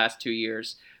over the last 2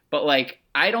 years, but, like,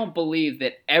 I don't believe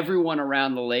that everyone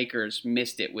around the Lakers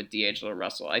missed it with D'Angelo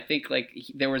Russell. I think, like,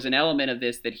 there was an element of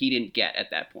this that he didn't get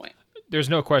at that point. There's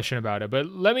no question about it. But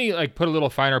let me, like, put a little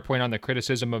finer point on the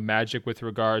criticism of Magic with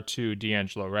regard to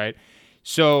D'Angelo, right?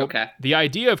 So The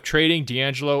idea of trading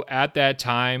D'Angelo at that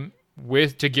time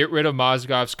to get rid of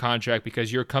Mozgov's contract,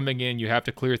 because you're coming in, you have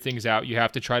to clear things out, you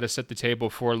have to try to set the table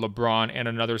for LeBron and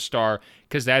another star,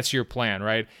 because that's your plan,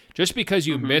 right? Just because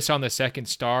you miss on the second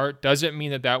star doesn't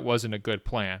mean that wasn't a good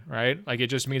plan, right? Like, it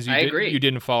just means you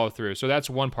didn't follow through. So that's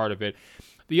one part of it.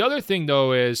 The other thing,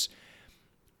 though, is,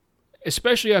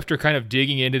 especially after kind of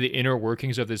digging into the inner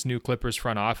workings of this new Clippers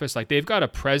front office, like, they've got a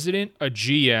president, a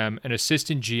GM, an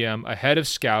assistant GM, a head of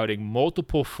scouting,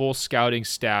 multiple full scouting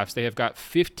staffs. They have got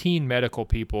 15 medical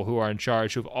people who are in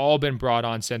charge, who've all been brought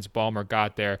on since Ballmer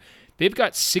got there. They've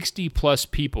got 60 plus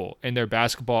people in their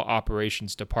basketball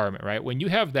operations department, right? When you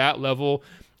have that level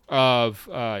of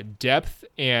depth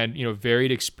and,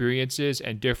 varied experiences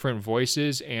and different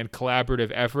voices and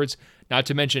collaborative efforts, not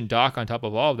to mention Doc on top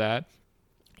of all of that,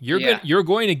 you're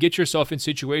going to get yourself in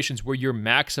situations where you're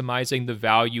maximizing the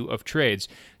value of trades.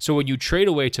 So when you trade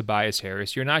away Tobias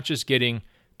Harris, you're not just getting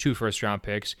 2 first-round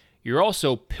picks. You're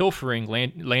also pilfering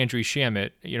Landry Shamet,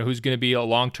 who's going to be a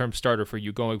long-term starter for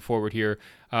you going forward here,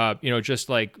 just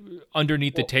like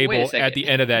underneath the table at the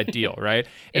end of that deal, right?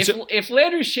 If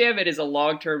Landry Shamet is a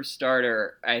long-term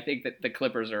starter, I think that the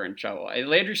Clippers are in trouble.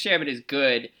 Landry Shamet is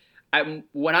good.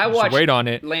 When I watch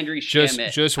Landry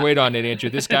Shamet, just wait on it, Andrew.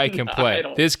 This guy can play.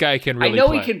 This guy can really play. I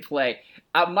know he can play.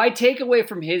 My takeaway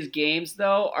from his games,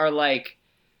 though, are like,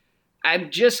 I'm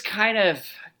curious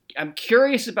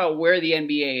about where the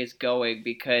NBA is going,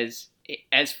 because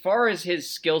as far as his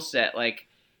skill set, like,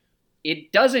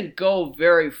 it doesn't go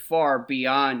very far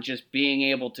beyond just being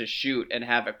able to shoot and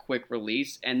have a quick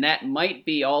release, and that might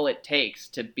be all it takes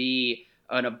to be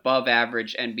an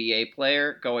above-average NBA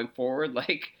player going forward.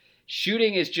 Like,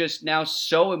 shooting is just now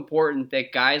so important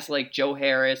that guys like Joe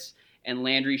Harris and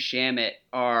Landry Shamet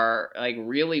are, like,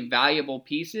 really valuable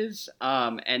pieces.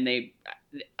 And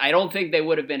I don't think they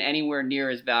would have been anywhere near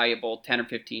as valuable 10 or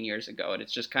 15 years ago. And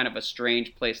it's just kind of a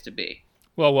strange place to be.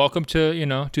 Well, welcome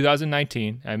to,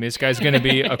 2019. I mean, this guy's going to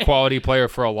be a quality player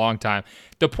for a long time.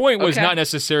 The point was not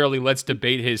necessarily let's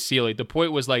debate his ceiling. The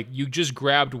point was, like, you just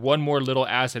grabbed one more little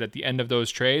asset at the end of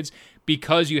those trades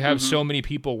because you have so many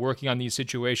people working on these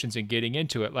situations and getting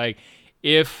into it. Like,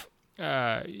 if,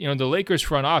 the Lakers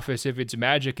front office, if it's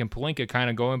Magic and Pelinka kind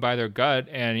of going by their gut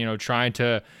and, trying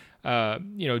to,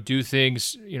 do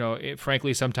things,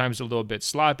 frankly, sometimes a little bit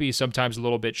sloppy, sometimes a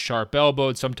little bit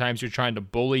sharp-elbowed, sometimes you're trying to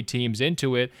bully teams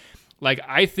into it. Like,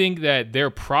 I think that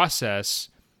their process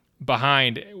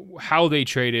behind how they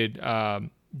traded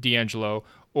D'Angelo,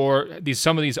 or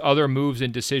some of these other moves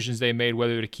and decisions they made,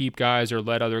 whether to keep guys or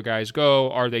let other guys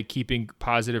go, are they keeping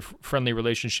positive, friendly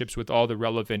relationships with all the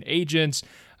relevant agents,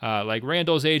 like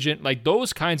Randall's agent? Like,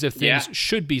 those kinds of things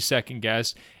should be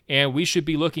second-guessed. And we should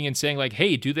be looking and saying, like,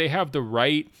 hey, do they have the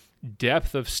right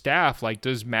depth of staff? Like,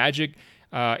 does Magic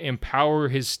empower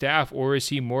his staff, or is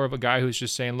he more of a guy who's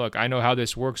just saying, look, I know how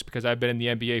this works because I've been in the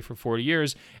NBA for 40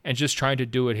 years and just trying to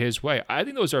do it his way? I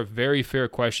think those are very fair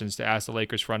questions to ask the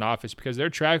Lakers front office, because their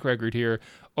track record here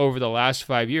over the last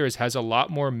 5 years has a lot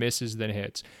more misses than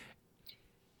hits.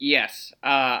 Yes,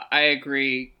 I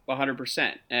agree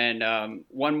 100%. And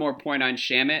one more point on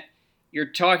Shamet. You're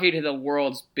talking to the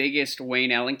world's biggest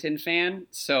Wayne Ellington fan,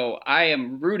 so I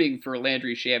am rooting for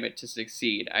Landry Shamet to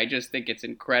succeed. I just think it's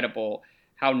incredible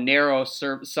how narrow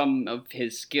some of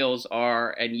his skills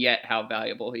are, and yet how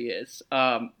valuable he is.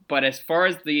 But as far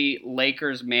as the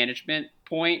Lakers management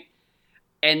point,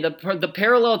 and the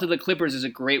parallel to the Clippers is a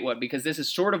great one, because this is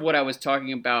sort of what I was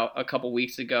talking about a couple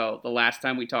weeks ago, the last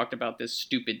time we talked about this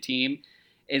stupid team,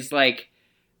 is like,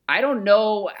 I don't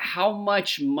know how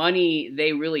much money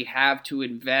they really have to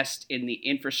invest in the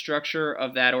infrastructure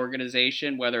of that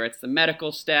organization, whether it's the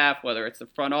medical staff, whether it's the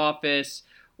front office,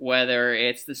 whether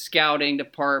it's the scouting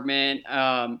department.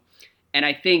 And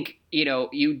I think,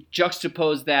 you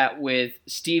juxtapose that with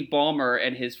Steve Ballmer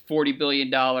and his $40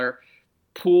 billion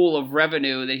pool of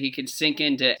revenue that he can sink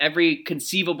into every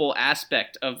conceivable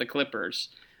aspect of the Clippers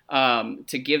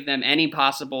to give them any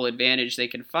possible advantage they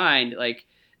can find. Like,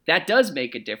 that does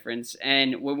make a difference.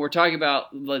 And when we're talking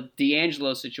about the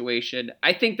D'Angelo situation,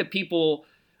 I think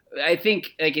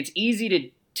it's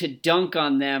easy to dunk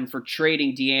on them for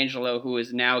trading D'Angelo, who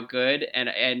is now good,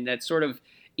 and that sort of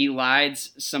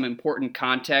elides some important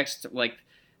context like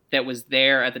that was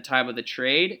there at the time of the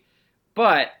trade.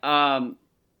 But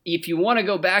if you want to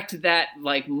go back to that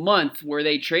like month where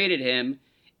they traded him,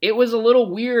 it was a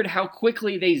little weird how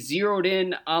quickly they zeroed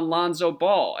in on Lonzo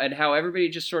Ball, and how everybody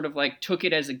just sort of like took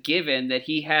it as a given that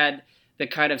he had the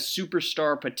kind of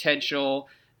superstar potential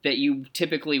that you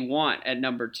typically want at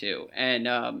number 2. And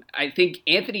I think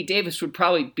Anthony Davis would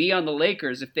probably be on the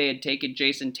Lakers if they had taken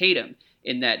Jason Tatum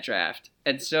in that draft.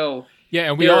 And so yeah,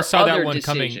 and we all saw that one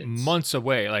coming months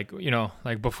away. Like,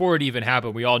 before it even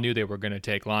happened, we all knew they were going to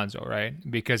take Lonzo, right?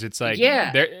 Because it's like,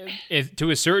 to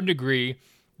a certain degree,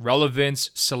 relevance,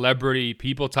 celebrity,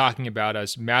 people talking about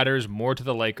us matters more to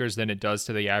the Lakers than it does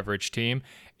to the average team.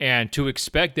 And to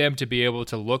expect them to be able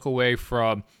to look away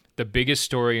from the biggest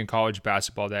story in college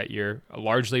basketball that year,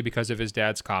 largely because of his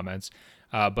dad's comments,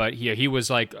 but he was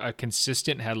like a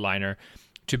consistent headliner,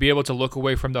 to be able to look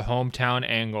away from the hometown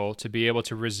angle, to be able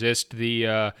to resist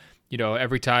the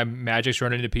every time Magic's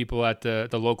running into people at the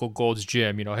local Gold's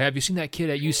Gym, hey, have you seen that kid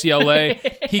at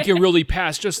UCLA? He can really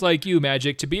pass just like you,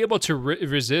 Magic. To be able to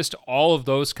resist all of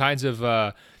those kinds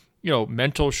of,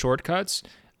 mental shortcuts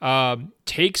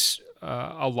takes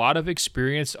a lot of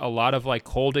experience, a lot of like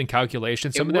holding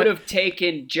calculations. It would have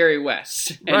taken Jerry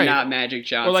West and not Magic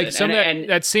Johnson. Or like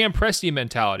that Sam Presti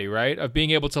mentality, right? Of being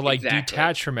able to like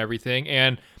detach from everything.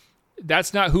 And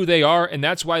that's not who they are, and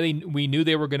that's why we knew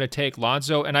they were going to take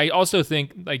Lonzo. And I also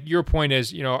think, like, your point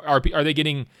is, are they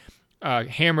getting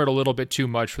hammered a little bit too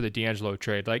much for the D'Angelo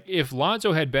trade? Like, if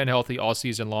Lonzo had been healthy all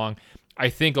season long, I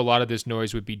think a lot of this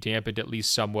noise would be dampened at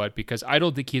least somewhat, because I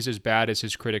don't think he's as bad as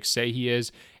his critics say he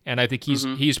is, and I think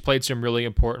he's played some really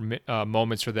important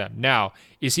moments for them. Now,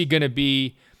 is he going to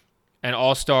be an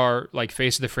all-star, like,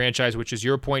 face of the franchise, which is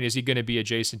your point? Is he going to be a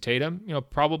Jason Tatum?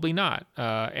 Probably not.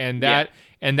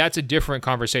 And that's a different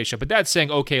conversation. But that's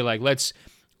saying, okay, like, let's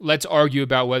argue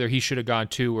about whether he should have gone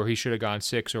 2 or he should have gone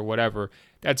 6 or whatever.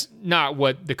 That's not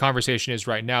what the conversation is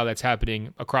right now that's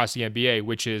happening across the NBA,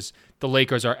 which is the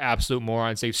Lakers are absolute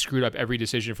morons. They've screwed up every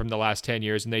decision from the last 10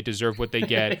 years, and they deserve what they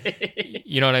get.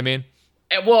 You know what I mean?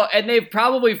 And they've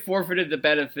probably forfeited the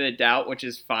benefit of the doubt, which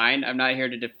is fine. I'm not here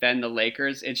to defend the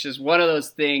Lakers. It's just one of those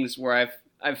things where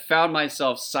I've found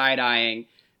myself side-eyeing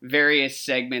various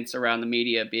segments around the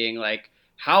media being like,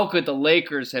 how could the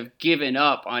Lakers have given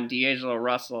up on D'Angelo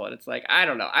Russell? And it's like, I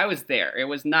don't know. I was there. It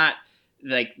was not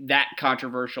like that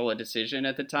controversial a decision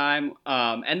at the time.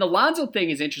 And the Lonzo thing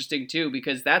is interesting too,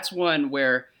 because that's one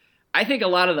where I think a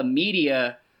lot of the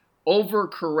media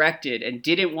overcorrected and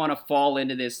didn't want to fall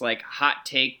into this like hot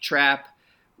take trap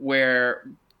where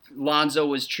Lonzo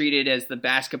was treated as the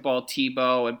basketball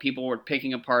Tebow and people were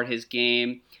picking apart his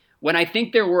game, when I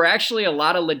think there were actually a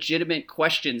lot of legitimate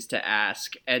questions to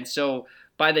ask. And so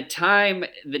by the time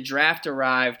the draft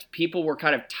arrived, people were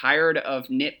kind of tired of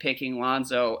nitpicking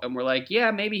Lonzo and were like,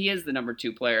 yeah, maybe he is the number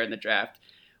 2 player in the draft.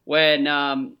 When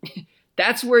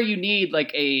that's where you need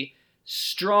like a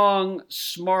strong,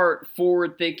 smart,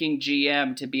 forward-thinking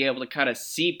GM to be able to kind of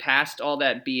see past all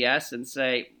that BS and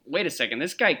say, wait a second,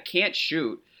 this guy can't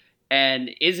shoot and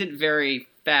isn't very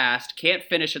fast, can't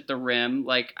finish at the rim.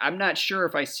 Like, I'm not sure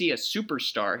if I see a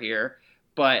superstar here,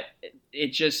 but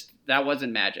that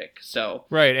wasn't Magic. So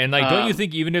right, and like, don't you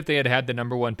think even if they had had the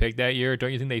number 1 pick that year,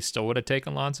 don't you think they still would have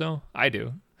taken Lonzo? I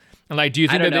do. And like, do you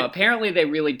think I don't know. Apparently, they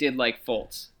really did like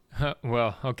Fultz.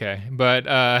 Well, okay, but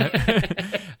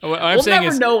what we'll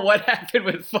never know what happened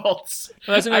with Fultz.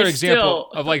 Well, that's another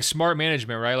example of like smart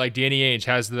management, right? Like Danny Ainge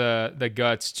has the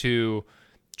guts to,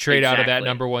 trade out of that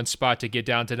number 1 spot to get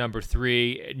down to number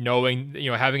 3, knowing,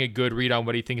 having a good read on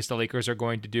what he thinks the Lakers are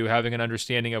going to do, having an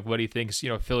understanding of what he thinks,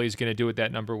 Philly's going to do with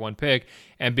that number 1 pick,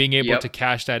 and being able to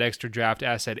cash that extra draft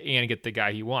asset and get the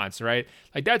guy he wants, right?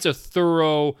 Like, that's a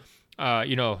thorough,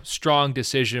 strong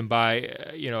decision by,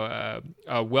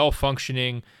 a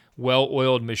well-functioning,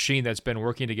 well-oiled machine that's been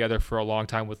working together for a long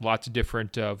time with lots of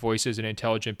different voices and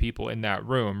intelligent people in that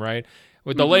room, right?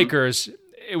 With the Lakers,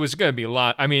 it was going to be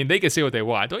I mean, they can say what they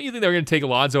want. Don't you think they're going to take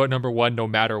Lonzo at number 1 no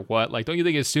matter what? Like, don't you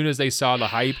think as soon as they saw the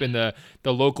hype and the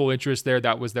local interest there,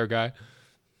 that was their guy?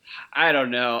 I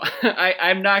don't know.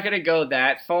 I'm not going to go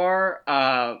that far,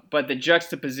 but the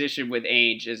juxtaposition with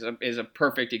Ainge is a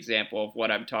perfect example of what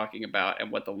I'm talking about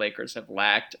and what the Lakers have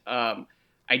lacked.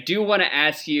 I do want to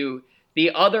ask you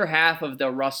the other half of the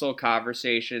Russell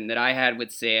conversation that I had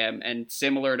with Sam, and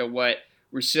similar to what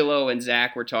Russillo and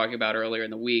Zach were talking about earlier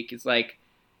in the week, is like,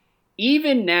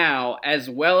 even now, as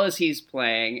well as he's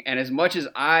playing, and as much as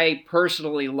I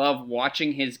personally love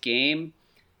watching his game,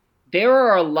 there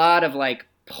are a lot of like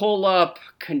pull-up,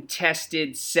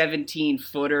 contested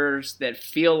 17-footers that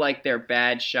feel like they're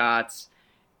bad shots,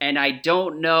 and I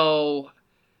don't know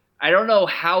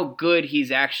how good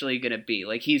he's actually going to be.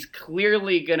 Like, he's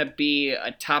clearly going to be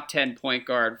a top 10 point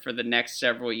guard for the next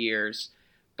several years,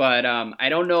 but I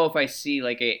don't know if I see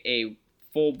like a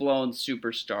full-blown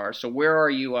superstar. So where are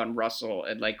you on Russell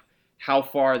and like how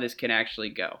far this can actually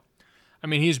go? I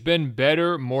mean, he's been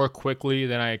better more quickly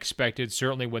than I expected,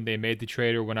 certainly when they made the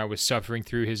trade or when I was suffering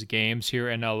through his games here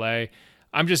in LA.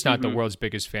 I'm just not the world's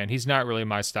biggest fan. He's not really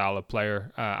my style of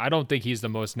player. I don't think he's the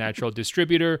most natural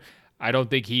distributor. I don't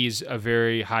think he's a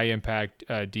very high-impact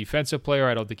defensive player.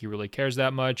 I don't think he really cares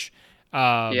that much.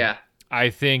 I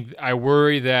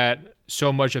worry that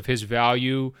so much of his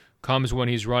value comes when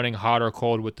he's running hot or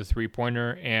cold with the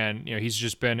three-pointer, and he's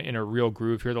just been in a real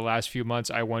groove here the last few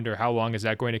months. I wonder how long is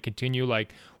that going to continue?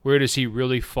 Like, where does he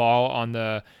really fall on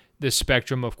the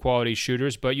spectrum of quality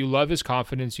shooters? But you love his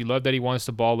confidence. You love that he wants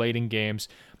the ball late in games.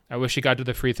 I wish he got to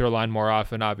the free throw line more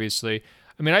often, obviously.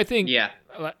 I mean, I think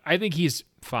he's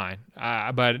fine.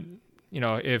 But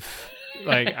if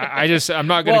like I'm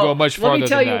not going to go much farther than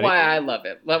that. Let me tell you why I love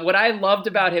it. What I loved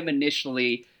about him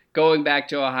initially, going back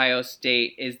to Ohio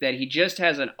State, is that he just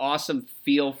has an awesome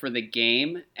feel for the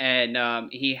game. And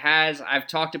I've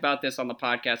talked about this on the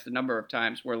podcast a number of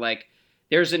times, where like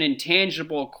there's an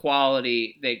intangible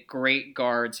quality that great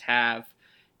guards have,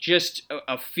 just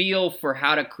a feel for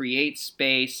how to create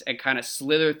space and kind of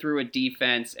slither through a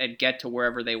defense and get to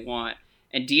wherever they want.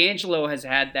 And D'Angelo has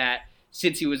had that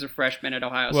since he was a freshman at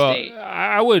Ohio State.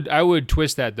 I would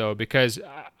twist that, though, because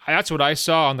that's what I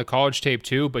saw on the college tape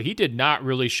too, but he did not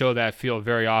really show that feel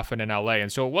very often in LA.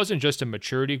 And so it wasn't just a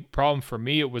maturity problem for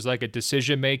me. It was like a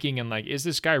decision making and like, is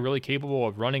this guy really capable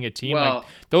of running a team? Well, like,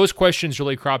 those questions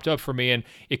really cropped up for me. And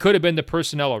it could have been the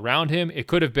personnel around him. It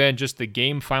could have been just the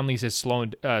game finally has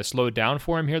slowed down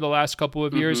for him here the last couple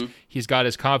of years. He's got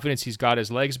his confidence. He's got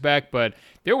his legs back. But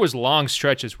there was long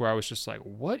stretches where I was just like,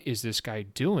 what is this guy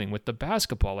doing with the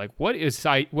basketball? Like, what is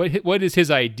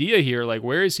his idea here? Like,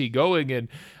 where is he going? And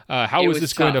how is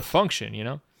this going to function,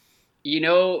 You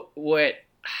know what?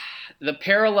 The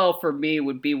parallel for me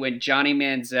would be when Johnny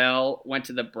Manziel went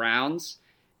to the Browns,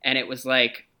 and it was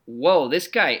like, whoa, this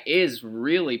guy is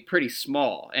really pretty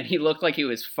small. And he looked like he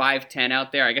was 5'10"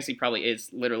 out there. I guess he probably is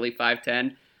literally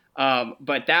 5'10".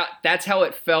 But that's how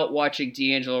it felt watching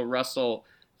D'Angelo Russell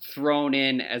thrown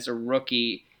in as a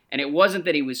rookie. And it wasn't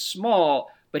that he was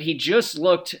small, but he just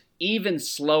looked even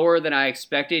slower than I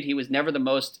expected. He was never the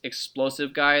most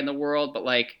explosive guy in the world, but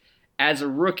like as a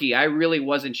rookie, I really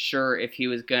wasn't sure if he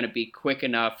was going to be quick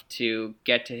enough to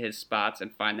get to his spots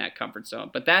and find that comfort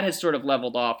zone. But that has sort of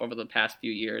leveled off over the past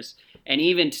few years. And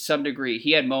even to some degree,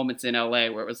 he had moments in LA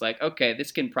where it was like, okay,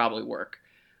 this can probably work.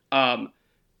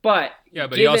 But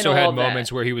he also had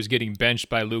moments where he was getting benched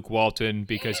by Luke Walton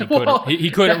because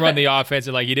he couldn't run the offense,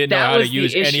 and like he didn't know how to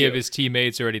use any of his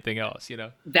teammates or anything else.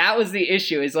 That was the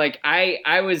issue. Is like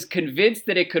I was convinced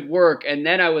that it could work, and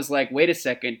then I was like, wait a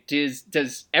second,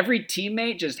 does every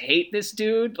teammate just hate this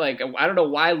dude? Like, I don't know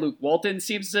why Luke Walton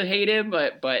seems to hate him,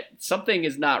 but something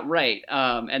is not right.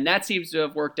 And that seems to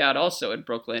have worked out also in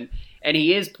Brooklyn, and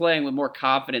he is playing with more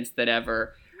confidence than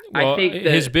ever. Well, I think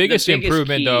his biggest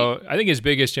improvement, key, though, I think his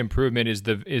biggest improvement is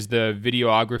the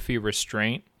videography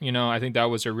restraint. I think that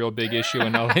was a real big issue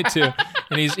in LA too,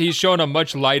 and he's shown a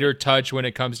much lighter touch when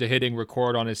it comes to hitting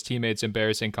record on his teammates'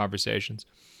 embarrassing conversations.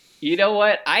 You know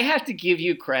what? I have to give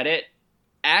you credit.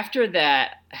 After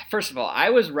that, first of all, I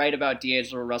was right about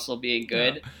D'Angelo Russell being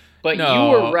good. But No,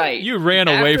 you were right. You ran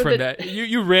away from that.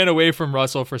 You ran away from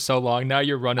Russell for so long. Now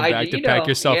you're running back to pat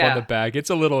yourself on the back. It's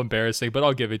a little embarrassing, but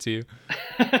I'll give it to you.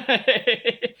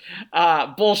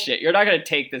 Bullshit. You're not going to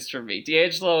take this from me.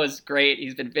 D'Angelo is great.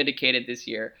 He's been vindicated this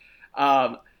year.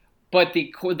 But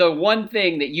the one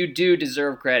thing that you do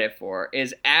deserve credit for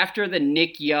is after the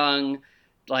Nick Young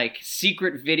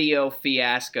secret video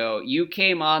fiasco, you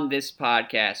came on this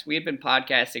podcast. We had been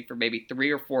podcasting for maybe 3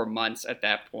 or 4 months at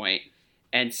that point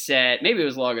and said, maybe it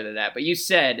was longer than that, but you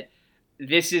said,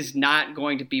 this is not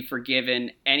going to be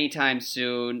forgiven anytime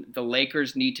soon. The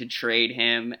Lakers need to trade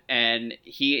him, and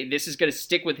this is going to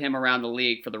stick with him around the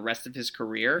league for the rest of his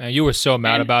career. And you were so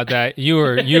mad about that. You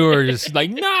were just like,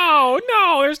 no,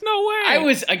 there's no way. I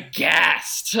was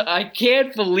aghast. I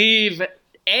can't believe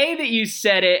A, that you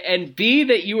said it, and B,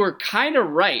 that you were kind of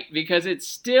right, because it's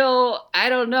still, I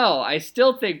don't know. I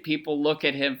still think people look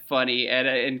at him funny, and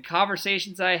in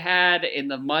conversations I had in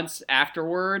the months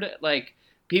afterward,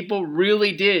 people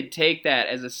really did take that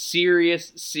as a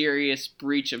serious, serious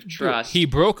breach of trust. He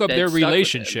broke up their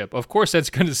relationship. Of course that's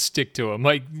going to stick to him.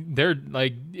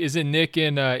 Isn't Nick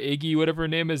and Iggy, whatever her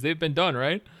name is, they've been done,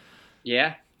 right?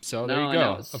 Yeah. So there you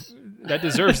go. That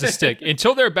deserves to stick.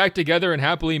 Until they're back together and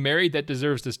happily married, that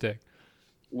deserves to stick.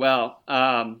 Well,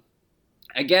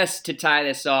 I guess to tie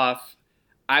this off,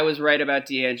 I was right about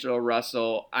D'Angelo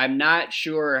Russell. I'm not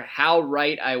sure how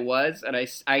right I was, and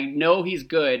I know he's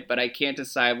good, but I can't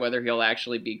decide whether he'll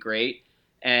actually be great.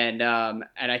 And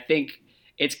I think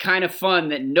it's kind of fun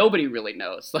that nobody really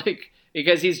knows,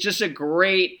 because he's just a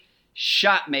great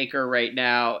shot maker right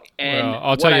now. And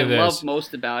I'll tell you what I love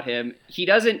most about him, he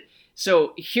doesn't.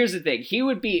 So here's the thing: he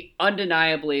would be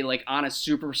undeniably on a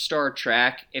superstar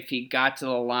track if he got to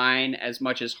the line as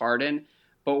much as Harden.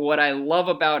 But what I love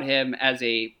about him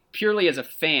purely as a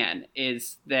fan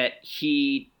is that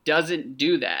he doesn't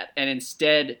do that, and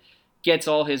instead gets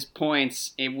all his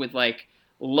points with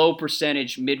low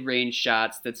percentage mid-range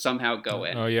shots that somehow go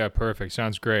in. Oh yeah, perfect.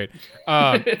 Sounds great.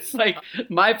 It's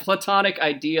my platonic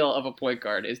ideal of a point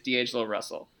guard is D'Angelo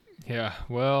Russell. Yeah,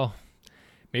 well,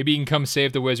 maybe he can come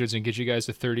save the Wizards and get you guys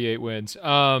to 38 wins.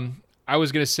 I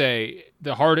was going to say,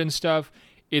 the Harden stuff,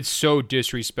 it's so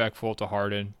disrespectful to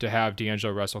Harden to have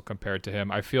D'Angelo Russell compared to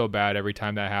him. I feel bad every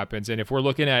time that happens. And if we're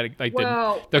looking at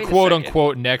the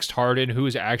quote-unquote next Harden,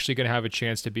 who's actually going to have a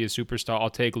chance to be a superstar, I'll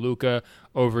take Luka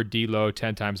over D'Lo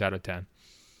 10 times out of 10.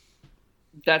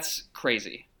 That's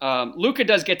crazy. Luka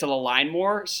does get to the line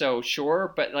more, so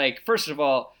sure. But, first of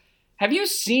all, have you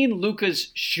seen Luka's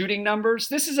shooting numbers?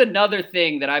 This is another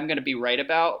thing that I'm going to be right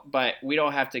about, but we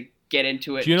don't have to get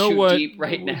into it deep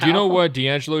right now. Do you know what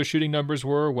D'Angelo's shooting numbers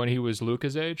were when he was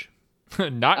Luka's age?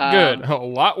 Not good. A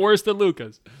lot worse than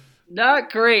Luka's.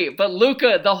 Not great. But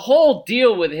Luka, the whole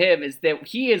deal with him is that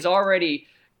he is already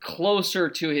closer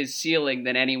to his ceiling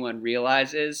than anyone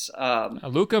realizes.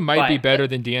 Luka might be better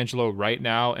than D'Angelo right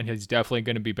now, and he's definitely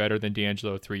going to be better than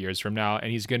D'Angelo 3 years from now,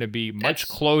 and he's going to be much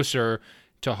closer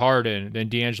to Harden than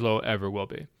D'Angelo ever will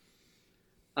be.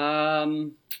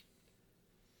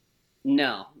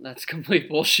 No, that's complete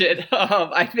bullshit.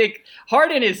 I think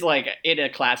Harden is in a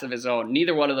class of his own.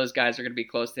 Neither one of those guys are going to be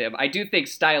close to him. I do think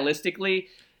stylistically,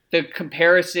 the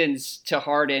comparisons to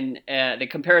Harden, the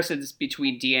comparisons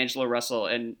between D'Angelo Russell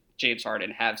and James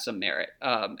Harden have some merit.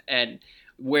 And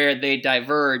where they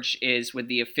diverge is with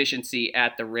the efficiency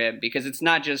at the rim, because it's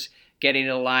not just getting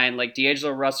to the line.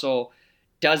 D'Angelo Russell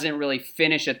doesn't really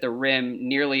finish at the rim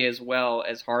nearly as well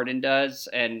as Harden does,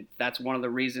 and that's one of the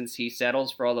reasons he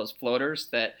settles for all those floaters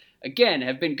that, again,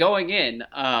 have been going in.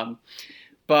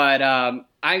 But I'm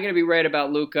going to be right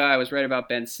about Luka. I was right about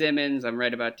Ben Simmons. I'm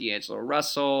right about D'Angelo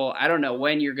Russell. I don't know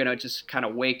when you're going to just kind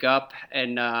of wake up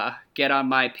and get on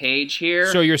my page here.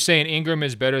 So you're saying Ingram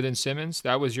is better than Simmons?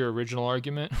 That was your original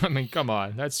argument? I mean, come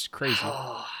on. That's crazy.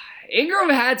 Ingram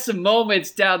had some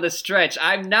moments down the stretch.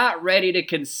 I'm not ready to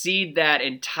concede that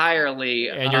entirely.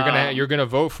 And you're gonna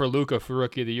vote for Luka for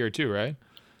Rookie of the Year too, right?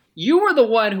 You were the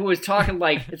one who was talking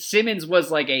Simmons was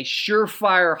a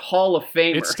surefire Hall of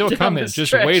Famer. It's still coming.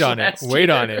 Just wait on it. Wait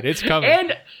on it. It's coming.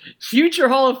 And future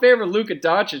Hall of Famer Luka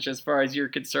Doncic, as far as you're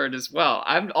concerned as well.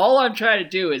 All I'm trying to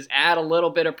do is add a little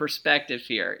bit of perspective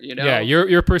here. Yeah,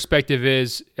 your perspective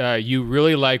is you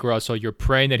really like Russell. You're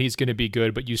praying that he's going to be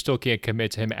good, but you still can't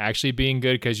commit to him actually being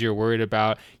good because you're worried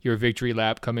about your victory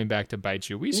lap coming back to bite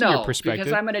you. We see your perspective.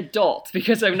 Because I'm an adult.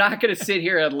 Because I'm not going to sit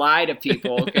here and lie to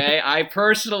people. Okay, I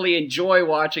personally enjoy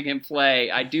watching him play.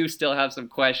 I do still have some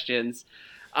questions.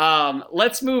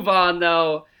 Let's move on,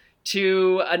 though,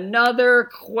 to another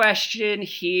question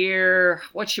here.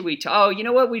 What should we talk? Oh, you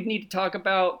know what we need to talk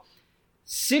about?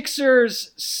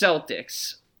 Sixers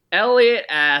Celtics. Elliot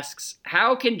asks,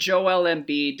 how can Joel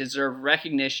Embiid deserve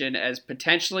recognition as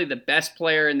potentially the best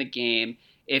player in the game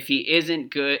if he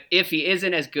isn't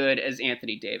as good as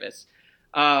Anthony Davis?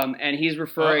 And he's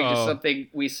referring to something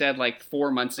we said like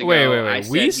 4 months ago. Wait. I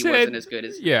said he wasn't as good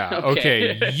as... Yeah,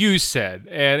 okay. You said.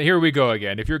 And here we go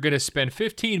again. If you're going to spend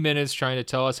 15 minutes trying to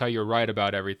tell us how you're right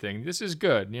about everything, this is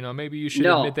good. Maybe you should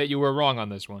admit that you were wrong on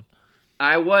this one.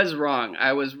 I was wrong.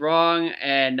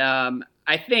 And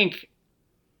I think...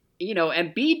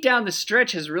 Embiid down the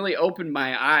stretch has really opened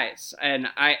my eyes, and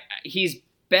he's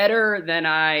better than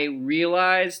I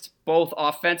realized, both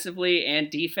offensively and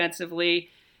defensively.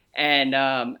 And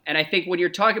I think when you're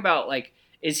talking about, like,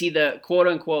 is he the quote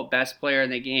unquote best player in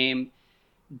the game,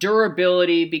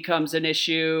 durability becomes an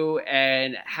issue,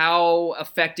 and how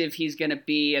effective he's going to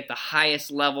be at the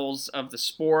highest levels of the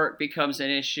sport becomes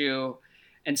an issue.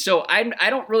 And so I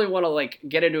don't really want to like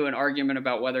get into an argument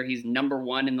about whether he's number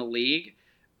one in the league.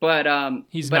 But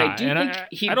he's not.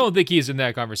 I don't think he's in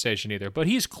that conversation either. But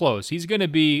he's close. He's going to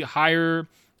be higher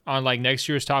on like next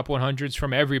year's top 100s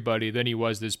from everybody than he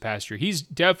was this past year. He's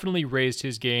definitely raised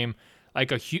his game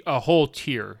like a whole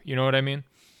tier. You know what I mean?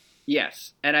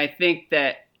 Yes. And I think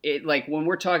that when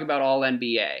we're talking about all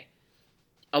NBA,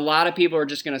 a lot of people are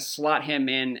just going to slot him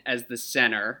in as the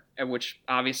center, which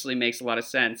obviously makes a lot of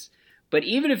sense. But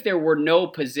even if there were no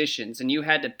positions and you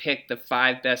had to pick the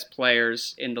 5 best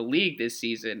players in the league this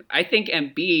season, I think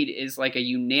Embiid is like a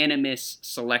unanimous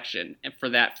selection for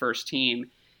that first team.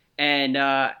 And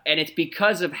it's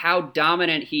because of how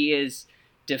dominant he is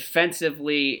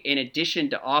defensively in addition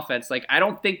to offense. Like, I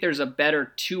don't think there's a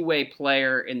better two-way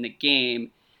player in the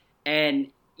game. And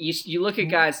you look at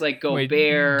guys like Gobert.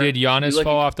 Wait, did Giannis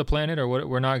fall off the planet, or what?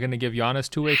 We're not going to give Giannis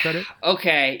two-way credit?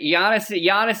 Okay,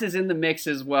 Giannis is in the mix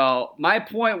as well. My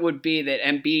point would be that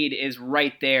Embiid is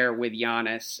right there with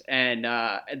Giannis, and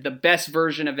the best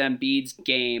version of Embiid's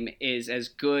game is as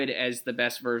good as the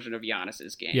best version of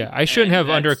Giannis's game. Yeah, I shouldn't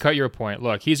have undercut your point.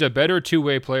 Look, he's a better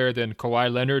two-way player than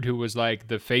Kawhi Leonard, who was like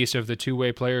the face of the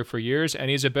two-way player for years,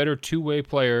 and he's a better two-way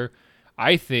player,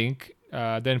 I think,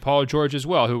 than Paul George as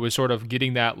well, who was sort of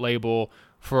getting that label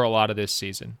for a lot of this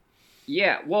season.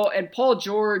 Yeah, well, and Paul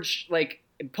George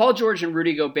and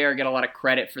Rudy Gobert get a lot of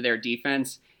credit for their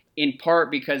defense, in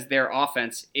part because their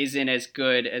offense isn't as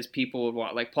good as people would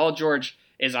want. Like, Paul George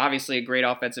is obviously a great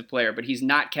offensive player, but he's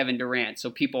not Kevin Durant, so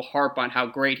people harp on how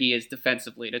great he is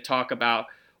defensively to talk about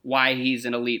why he's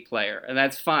an elite player, and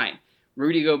that's fine.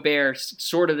 Rudy Gobert,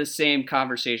 sort of the same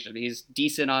conversation. He's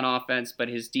decent on offense, but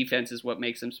his defense is what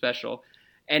makes him special.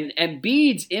 And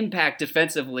Embiid's impact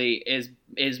defensively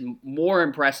is more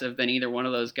impressive than either one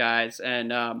of those guys.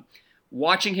 And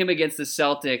watching him against the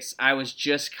Celtics, I was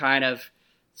just kind of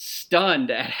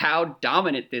stunned at how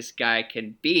dominant this guy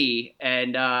can be.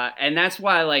 And that's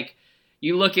why, like,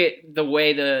 you look at the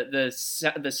way the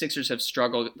Sixers have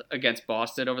struggled against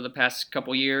Boston over the past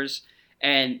couple years.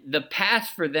 And the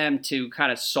path for them to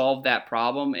kind of solve that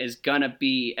problem is going to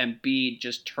be Embiid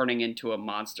just turning into a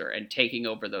monster and taking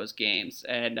over those games.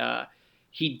 And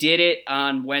he did it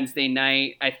on Wednesday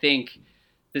night. I think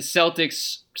the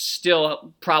Celtics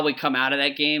still probably come out of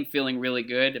that game feeling really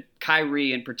good.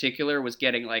 Kyrie in particular was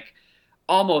getting like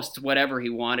almost whatever he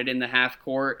wanted in the half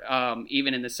court.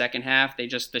 Even in the second half,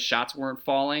 the shots weren't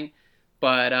falling.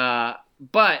 But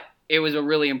it was a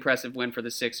really impressive win for the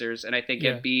Sixers, and I think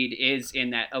Embiid is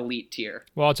in that elite tier.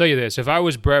 Well, I'll tell you this. If I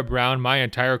was Brett Brown, my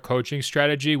entire coaching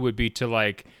strategy would be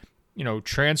to,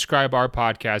 transcribe our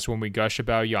podcast when we gush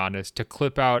about Giannis, to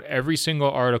clip out every single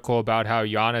article about how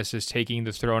Giannis is taking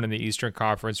the throne in the Eastern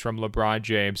Conference from LeBron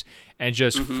James, and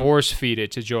just force feed it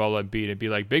to Joel Embiid and be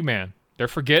like, big man, they're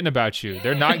forgetting about you.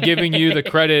 They're not giving you the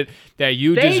credit that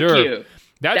you deserve. Thank you.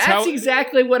 That's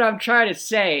exactly what I'm trying to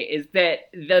say, is that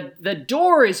the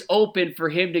door is open for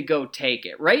him to go take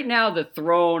it. Right now, the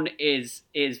throne is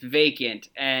vacant,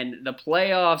 and the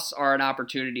playoffs are an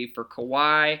opportunity for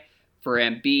Kawhi, for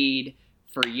Embiid,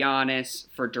 for Giannis,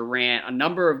 for Durant. A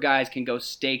number of guys can go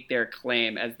stake their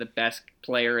claim as the best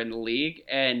player in the league,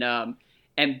 and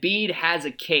Embiid has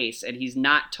a case, and he's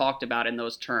not talked about in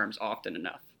those terms often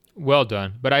enough. Well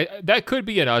done. But that could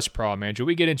be an us problem, Andrew.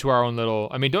 We get into our own little...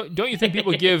 I mean, don't you think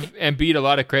people give Embiid a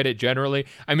lot of credit generally?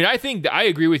 I mean, I think I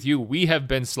agree with you. We have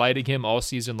been slighting him all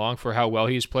season long for how well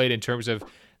he's played in terms of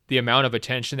the amount of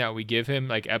attention that we give him,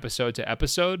 like episode to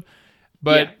episode.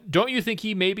 But don't you think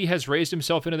he maybe has raised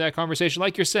himself into that conversation?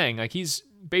 Like you're saying, like he's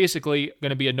basically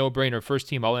going to be a no-brainer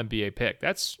first-team All-NBA pick.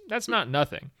 That's not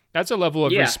nothing. That's a level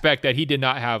of respect that he did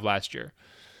not have last year.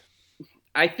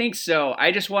 I think so.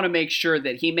 I just want to make sure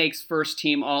that he makes first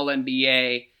team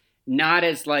All-NBA not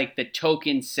as like the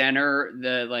token center,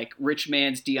 the like rich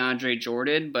man's DeAndre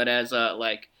Jordan, but as a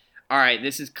like, all right,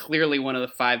 this is clearly one of the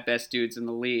 5 best dudes in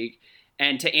the league.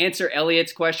 And to answer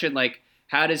Elliot's question, like,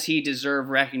 how does he deserve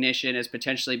recognition as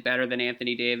potentially better than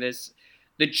Anthony Davis?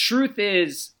 The truth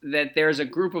is that there's a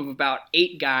group of about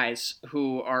 8 guys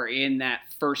who are in that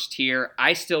first tier.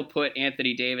 I still put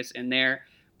Anthony Davis in there,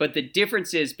 but the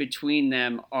differences between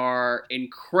them are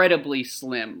incredibly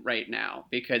slim right now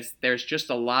because there's just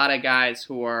a lot of guys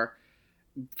who are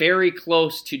very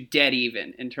close to dead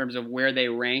even in terms of where they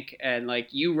rank. And like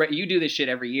you do this shit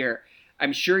every year.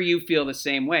 I'm sure you feel the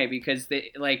same way because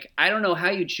I don't know how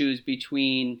you choose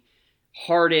between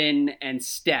Harden and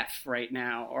Steph right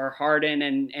now, or Harden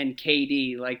and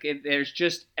KD. Like there's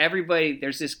just everybody.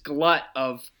 There's this glut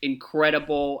of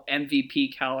incredible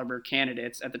MVP caliber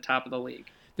candidates at the top of the league.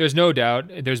 There's no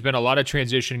doubt. There's been a lot of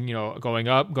transition, going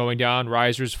up, going down,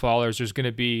 risers, fallers. There's going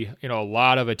to be, a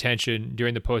lot of attention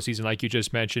during the postseason, like you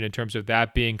just mentioned, in terms of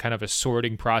that being kind of a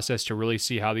sorting process to really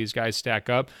see how these guys stack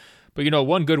up. But,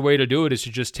 one good way to do it is to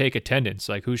just take attendance,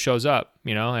 like who shows up,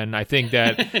 and I think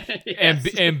that Yes.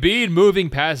 Embiid moving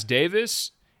past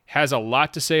Davis has a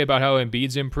lot to say about how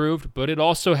Embiid's improved, but it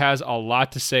also has a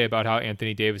lot to say about how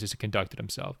Anthony Davis has conducted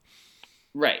himself.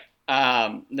 Right.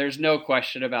 There's no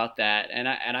question about that. And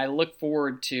I look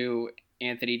forward to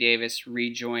Anthony Davis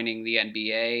rejoining the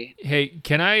NBA. Hey,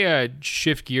 can I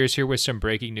shift gears here with some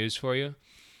breaking news for you?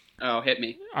 Oh, hit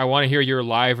me. I want to hear your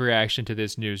live reaction to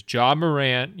this news. Ja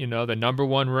Morant, the number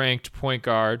 1 ranked point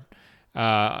guard,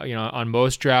 on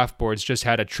most draft boards, just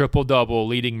had a triple-double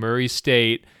leading Murray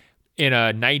State in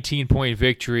a 19-point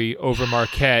victory over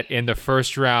Marquette in the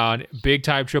first round.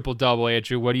 Big-time triple-double,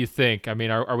 Andrew. What do you think? I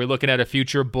mean, are we looking at a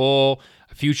future Bull,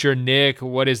 a future Knick?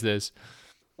 What is this?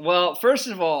 Well, first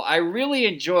of all, I really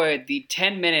enjoyed the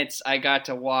 10 minutes I got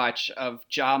to watch of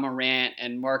Ja Morant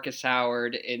and Marcus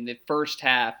Howard in the first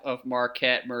half of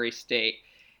Marquette Murray State.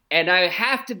 And I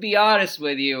have to be honest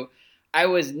with you, I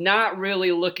was not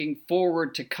really looking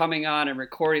forward to coming on and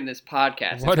recording this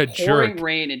podcast. What it's a pouring jerk.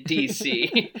 rain in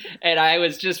DC, and I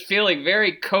was just feeling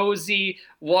very cozy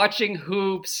watching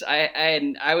hoops.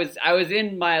 I was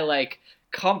in my like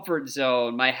comfort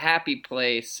zone, my happy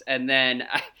place, and then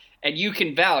and you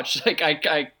can vouch. Like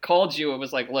I called you and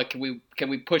was like, look, can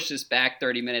we push this back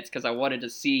 30 minutes because I wanted to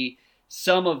see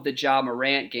some of the Ja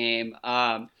Morant game.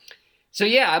 So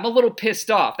yeah, I'm a little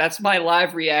pissed off. That's my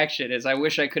live reaction. Is I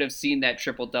wish I could have seen that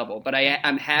triple-double, but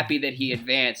I'm happy that he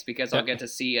advanced because I'll get to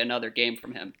see another game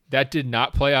from him. That did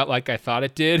not play out like I thought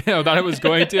it did. I thought it was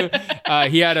going to.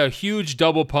 He had a huge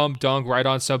double pump dunk right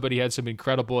on somebody. He had some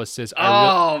incredible assists.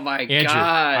 My Andrew,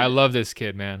 God. I love this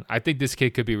kid, man. I think this kid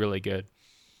could be really good.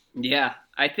 Yeah,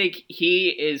 I think he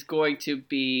is going to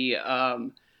be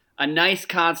a nice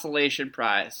consolation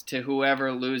prize to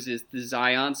whoever loses the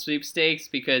Zion sweepstakes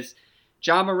because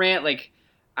Ja Morant, like,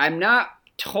 I'm not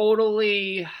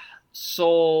totally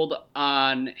sold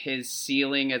on his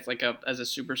ceiling as as a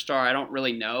superstar. I don't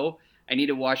really know. I need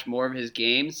to watch more of his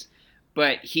games,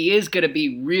 but he is going to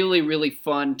be really, really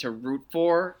fun to root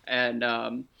for, and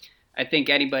I think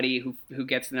anybody who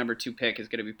gets the number 2 pick is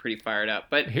going to be pretty fired up.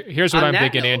 But here's what I'm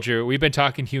thinking, Andrew. We've been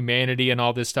talking humanity and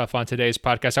all this stuff on today's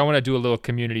podcast. I want to do a little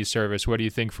community service. What do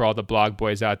you think for all the blog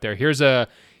boys out there? Here's a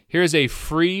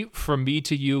free from me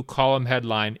to you column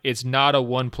headline. It's not a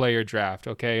 1-player draft,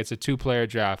 okay? It's a 2-player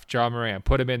draft. Ja Morant,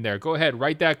 put him in there. Go ahead,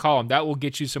 write that column. That will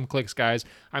get you some clicks, guys.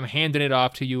 I'm handing it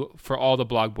off to you for all the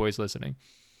blog boys listening.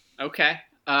 Okay.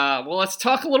 Well, let's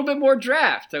talk a little bit more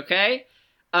draft, okay?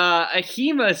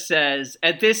 Ahima says,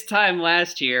 at this time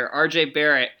last year, RJ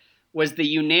Barrett was the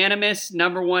unanimous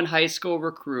number 1 high school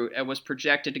recruit and was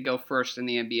projected to go first in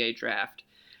the NBA draft.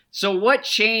 So what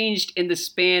changed in the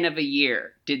span of a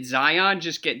year? Did Zion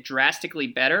just get drastically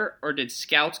better, or did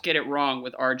scouts get it wrong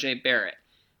with RJ Barrett?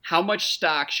 How much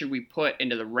stock should we put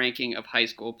into the ranking of high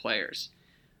school players?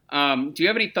 Do you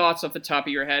have any thoughts off the top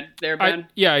of your head there, Ben?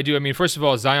 Yeah, I do. I mean, first of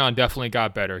all, Zion definitely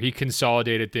got better. He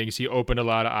consolidated things. He opened a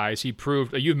lot of eyes. He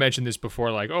proved, you've mentioned this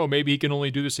before, like, oh, maybe he can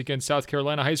only do this against South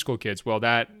Carolina high school kids. Well,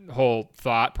 that whole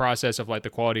thought process of like the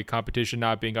quality of competition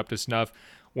not being up to snuff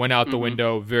went out the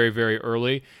window very, very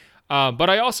early. But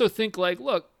I also think, like,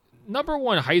 look, number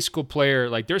 1 high school player,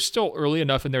 like, they're still early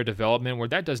enough in their development where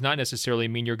that does not necessarily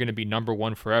mean you're going to be number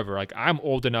 1 forever. Like, I'm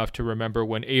old enough to remember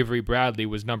when Avery Bradley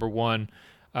was number 1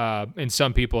 in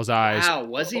some people's eyes. Wow,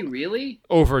 was he really?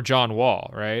 Over John Wall,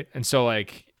 right? And so,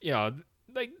 like,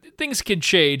 things can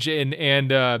change,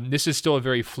 and this is still a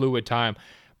very fluid time.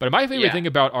 But my favorite thing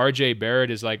about RJ Barrett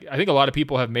is, like, I think a lot of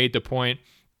people have made the point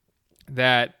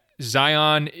that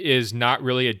Zion is not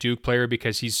really a Duke player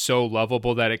because he's so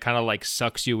lovable that it kind of like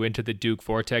sucks you into the Duke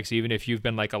vortex, even if you've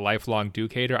been like a lifelong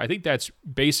Duke hater. I think that's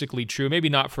basically true. Maybe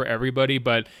not for everybody,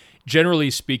 but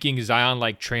generally speaking, Zion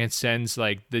like transcends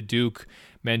like the Duke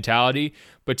mentality.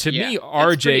 But to me,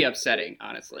 RJ, it's pretty upsetting,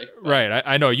 honestly. Right.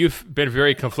 I know you've been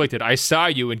very conflicted. I saw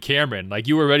you in Cameron, like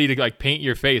you were ready to like paint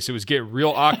your face. It was getting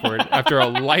real awkward after a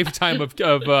lifetime of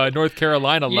North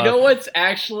Carolina love. You know what's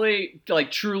actually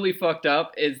like truly fucked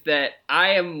up is that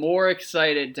I am more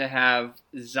excited to have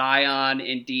Zion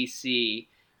in DC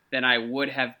than I would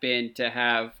have been to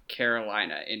have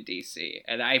Carolina in DC.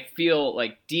 And I feel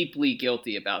like deeply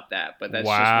guilty about that, but that's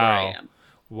just where I am.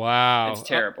 Wow. It's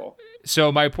terrible.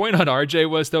 So my point on RJ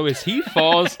was though is he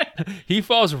falls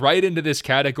right into this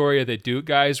category of the Duke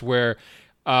guys where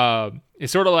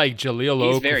it's sort of like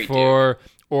Jahlil Okafor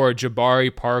or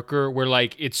Jabari Parker, where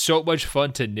like it's so much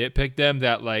fun to nitpick them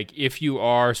that like if you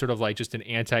are sort of like just an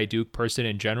anti-Duke person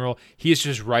in general, he's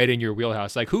just right in your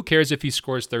wheelhouse. Like who cares if he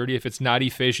scores 30 if it's not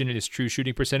efficient and his true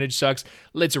shooting percentage sucks?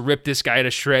 Let's rip this guy to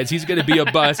shreds. He's going to be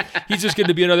a bust. He's just going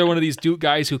to be another one of these Duke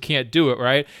guys who can't do it,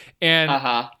 right? And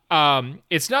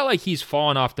it's not like he's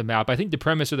fallen off the map. I think the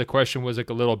premise of the question was like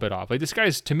a little bit off. Like this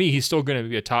guy's, to me, he's still going to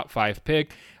be a top 5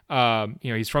 pick.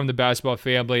 He's from the basketball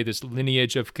family, this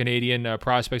lineage of Canadian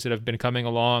prospects that have been coming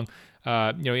along,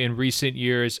 in recent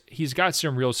years. He's got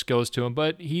some real skills to him,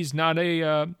 but he's not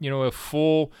a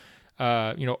full,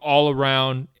 all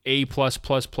around A+++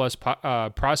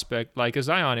 prospect like a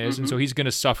Zion is. And so he's going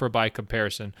to suffer by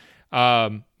comparison.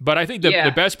 But I think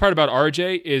the best part about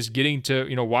RJ is getting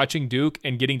to, watching Duke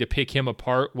and getting to pick him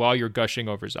apart while you're gushing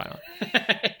over Zion.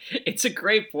 It's a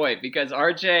great point because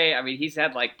RJ, I mean, he's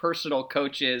had like personal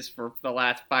coaches for the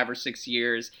last 5 or 6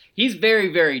 years. He's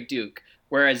very, very Duke,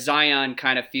 whereas Zion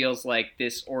kind of feels like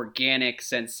this organic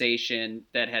sensation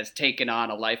that has taken on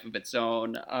a life of its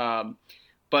own.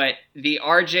 But the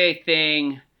RJ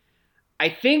thing, I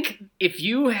think if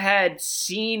you had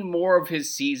seen more of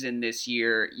his season this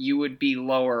year, you would be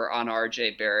lower on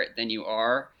RJ Barrett than you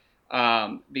are.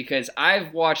 Because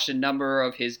I've watched a number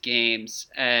of his games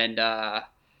and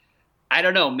I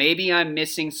don't know, maybe I'm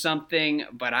missing something,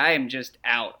 but I am just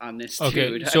out on this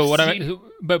dude. So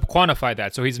but quantify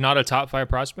that. So he's not a top 5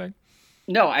 prospect?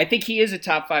 No, I think he is a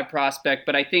top 5 prospect,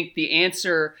 but I think the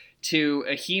answer to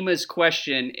Ahima's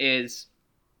question is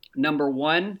number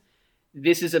 1,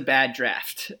 this is a bad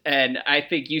draft. And I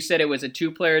think you said it was a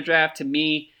 2-player draft. To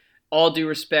me, all due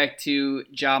respect to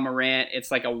Ja Morant,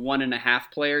 it's like a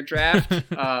 1.5-player draft.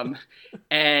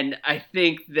 And I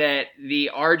think that the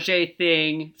RJ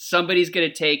thing, somebody's going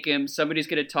to take him. Somebody's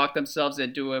going to talk themselves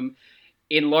into him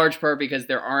in large part because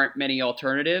there aren't many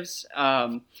alternatives.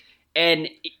 And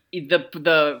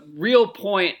the real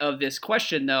point of this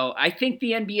question, though, I think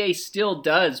the NBA still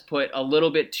does put a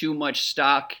little bit too much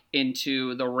stock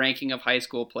into the ranking of high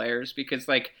school players because,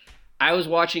 like, I was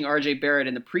watching RJ Barrett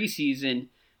in the preseason,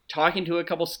 talking to a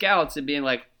couple scouts and being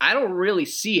like, I don't really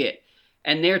see it.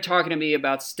 And they're talking to me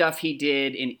about stuff he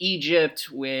did in Egypt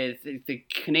with the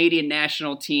Canadian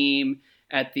national team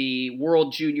at the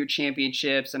World Junior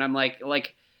Championships. And I'm like,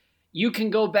 you can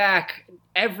go back.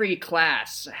 Every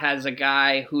class has a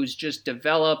guy who's just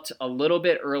developed a little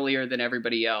bit earlier than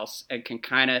everybody else and can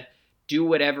kind of do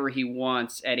whatever he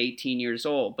wants at 18 years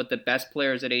old. But the best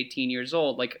players at 18 years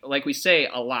old, like we say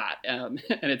a lot, and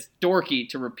it's dorky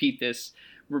to repeat this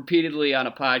repeatedly on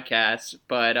a podcast,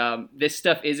 but this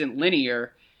stuff isn't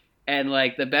linear. And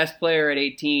like the best player at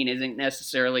 18 isn't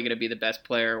necessarily going to be the best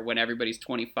player when everybody's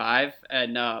 25.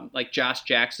 And like Josh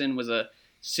Jackson was a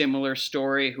similar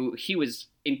story he was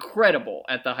incredible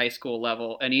at the high school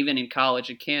level and even in college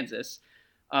at Kansas.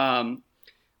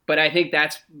 But I think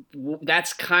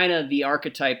that's kind of the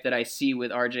archetype that I see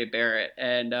with RJ Barrett.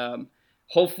 And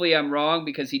hopefully I'm wrong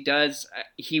because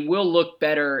he will look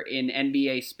better in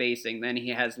NBA spacing than he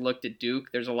has looked at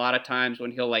Duke. There's a lot of times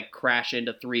when he'll like crash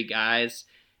into 3 guys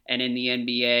and in the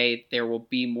NBA there will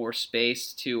be more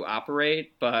space to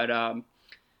operate. But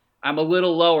I'm a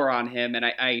little lower on him and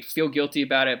I feel guilty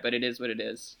about it, but it is what it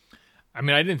is. I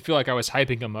mean, I didn't feel like I was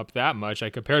hyping him up that much. I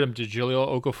compared him to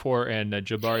Jahlil Okafor and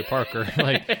Jabari Parker,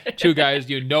 like 2 guys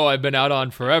I've been out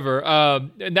on forever.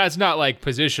 And that's not like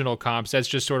positional comps. That's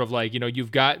just sort of like,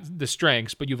 you've got the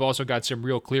strengths, but you've also got some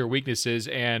real clear weaknesses.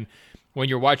 And when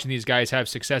you're watching these guys have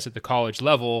success at the college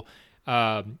level,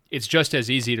 it's just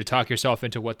as easy to talk yourself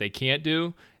into what they can't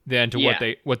do than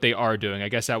to what they are doing. I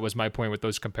guess that was my point with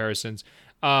those comparisons.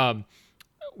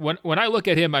 When I look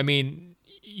at him, I mean,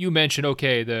 you mentioned,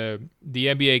 okay, the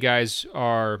NBA guys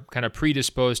are kind of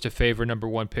predisposed to favor number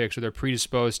 1 picks, or they're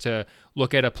predisposed to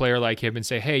look at a player like him and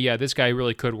say, hey, yeah, this guy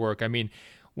really could work. I mean,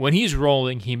 when he's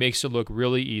rolling, he makes it look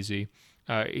really easy.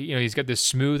 He's got this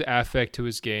smooth affect to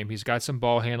his game. He's got some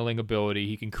ball handling ability.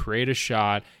 He can create a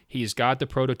shot. He's got the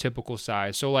prototypical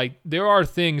size. So, like, there are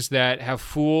things that have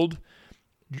fooled,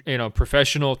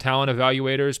 professional talent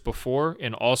evaluators before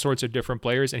in all sorts of different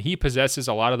players, and he possesses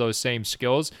a lot of those same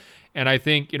skills. And I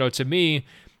think, to me,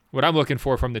 what I'm looking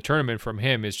for from the tournament from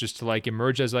him is just to, like,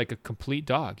 emerge as, like, a complete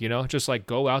dog, just, like,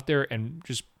 go out there and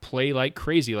just play like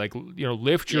crazy. Like,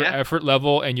 lift your effort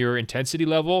level and your intensity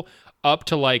level up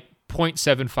to, like,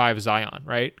 0.75 Zion,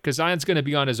 right? Because Zion's going to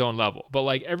be on his own level. But,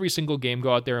 like, every single game,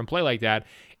 go out there and play like that.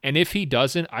 And if he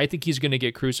doesn't, I think he's going to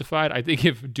get crucified. I think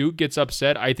if Duke gets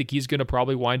upset, I think he's going to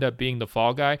probably wind up being the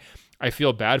fall guy. I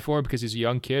feel bad for him because he's a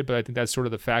young kid, but I think that's sort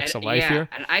of the facts of life here.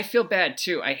 And I feel bad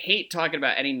too. I hate talking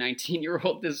about any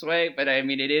 19-year-old this way, but I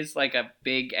mean, it is like a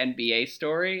big NBA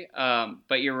story.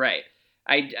 But you're right.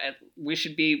 We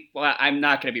should be. Well, I'm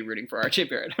not going to be rooting for RJ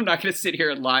Barrett. I'm not going to sit here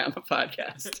and lie on the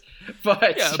podcast.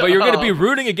 But you're going to be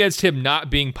rooting against him not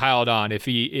being piled on if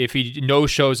he no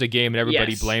shows a game and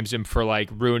everybody blames him for, like,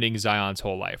 ruining Zion's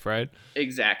whole life, right?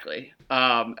 Exactly.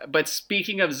 But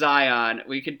speaking of Zion,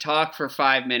 we could talk for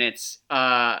 5 minutes.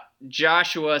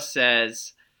 Joshua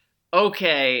says,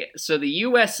 okay, so the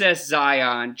USS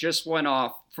Zion just went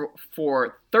off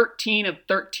for 13 of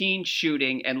 13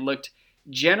 shooting and looked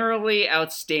generally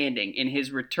outstanding in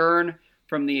his return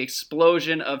from the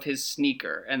explosion of his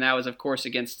sneaker. And that was, of course,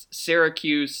 against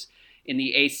Syracuse in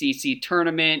the ACC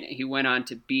tournament. He went on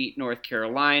to beat North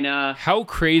Carolina. How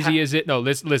crazy is it? No,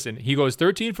 listen. He goes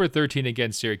 13 for 13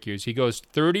 against Syracuse. He goes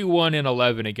 31 and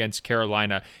 11 against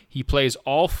Carolina. He plays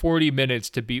all 40 minutes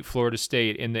to beat Florida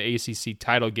State in the ACC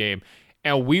title game.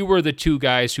 And we were the two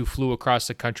guys who flew across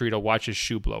the country to watch his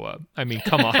shoe blow up. I mean,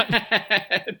 come on.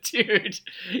 Dude,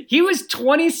 he was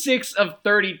 26 of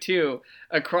 32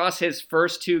 across his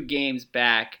first 2 games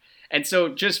back. And so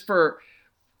just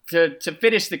to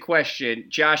finish the question,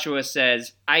 Joshua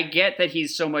says, I get that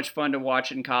he's so much fun to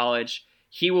watch in college.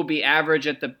 He will be average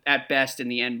at best in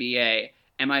the NBA.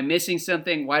 Am I missing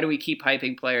something? Why do we keep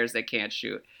hyping players that can't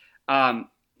shoot?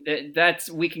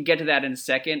 We can get to that in a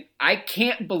second. I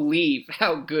can't believe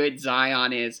how good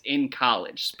Zion is in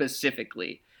college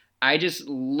specifically. I just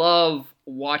love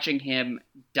watching him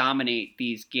dominate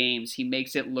these games. He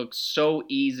makes it look so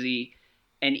easy.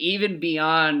 And even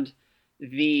beyond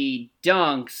the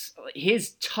dunks,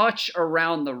 his touch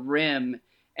around the rim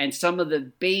and some of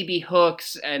the baby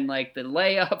hooks and, like, the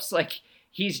layups, like,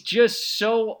 he's just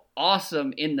so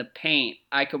awesome in the paint.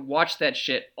 I could watch that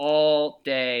shit all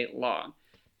day long.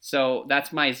 So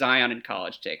that's my Zion in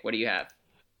college take. What do you have?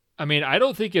 I mean, I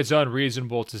don't think it's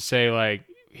unreasonable to say, like,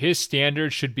 his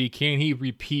standard should be, can he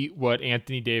repeat what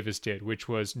Anthony Davis did, which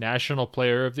was National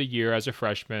Player of the Year as a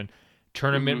freshman,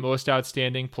 tournament most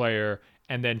outstanding player,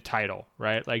 and then title,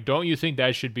 right? Like, don't you think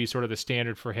that should be sort of the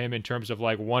standard for him in terms of,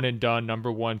 like, one and done, number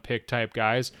one pick type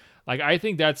guys? Like, I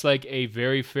think that's, like, a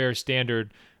very fair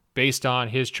standard based on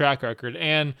his track record.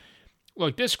 And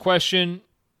look, this question,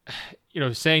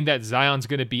 saying that Zion's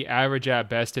going to be average at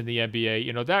best in the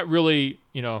NBA, that really,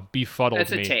 befuddled me.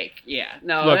 That's a take. Yeah.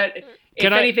 No, look,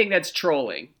 if anything, that's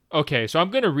trolling. Okay, so I'm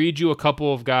going to read you a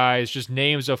couple of guys, just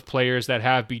names of players that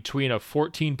have between a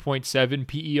 14.7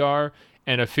 PER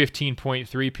and a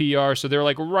 15.3 PER. So they're,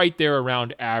 like, right there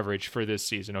around average for this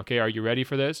season. Okay, are you ready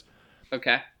for this?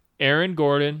 Okay. Aaron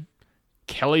Gordon,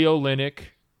 Kelly Olynyk,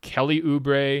 Kelly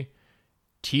Oubre,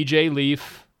 TJ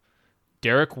Leaf,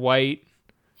 Derek White,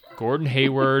 Gordon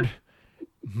Hayward,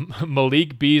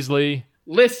 Malik Beasley.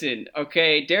 Listen,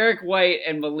 okay, Derek White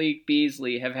and Malik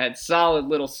Beasley have had solid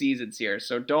little seasons here,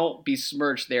 so don't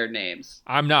besmirch their names.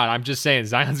 I'm not. I'm just saying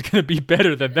Zion's going to be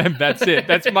better than them. That's it.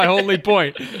 That's my only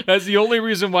point. That's the only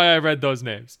reason why I read those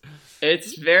names.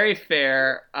 It's very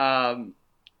fair.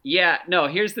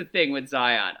 Here's the thing with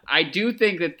Zion. I do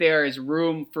think that there is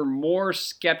room for more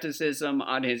skepticism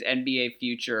on his NBA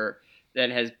future that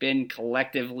has been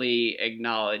collectively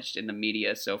acknowledged in the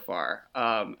media so far.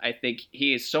 I think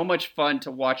he is so much fun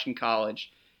to watch in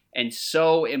college and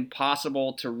so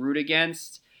impossible to root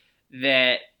against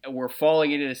that we're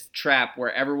falling into this trap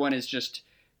where everyone is just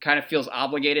kind of feels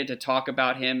obligated to talk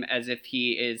about him as if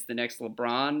he is the next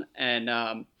LeBron. And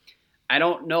I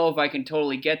don't know if I can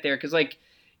totally get there because, like,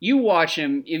 you watch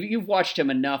him, if you've watched him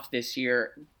enough this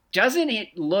year, doesn't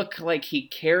it look like he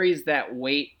carries that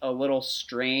weight a little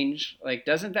strange? Like,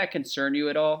 doesn't that concern you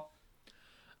at all?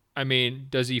 I mean,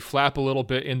 does he flap a little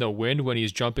bit in the wind when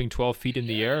he's jumping 12 feet in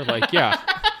the air? Like, yeah.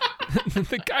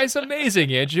 The guy's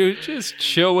amazing, Andrew. Just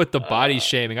chill with the body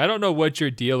shaming. I don't know what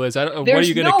your deal is. What are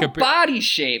you going to body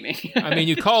shaming. I mean,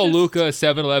 you call Luka a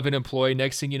 7-Eleven employee.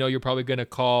 Next thing you know, you're probably going to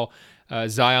call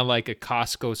Zion like a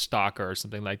Costco stalker or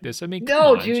something like this. I mean, come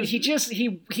No, on, dude,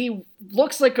 he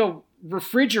looks like a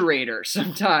refrigerator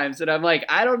sometimes, and I'm like,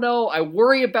 I don't know. I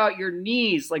worry about your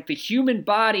knees. Like, the human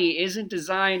body isn't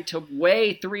designed to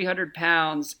weigh 300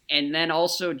 pounds and then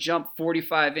also jump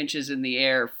 45 inches in the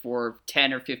air for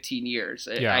 10 or 15 years.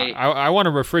 Yeah, I want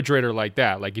a refrigerator like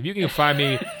that. Like, if you can find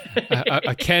me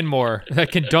a Kenmore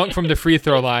that can dunk from the free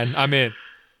throw line, I'm in.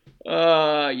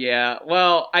 Yeah.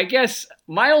 Well, I guess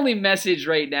my only message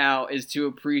right now is to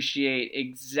appreciate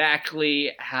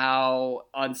exactly how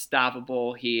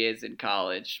unstoppable he is in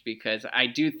college, because I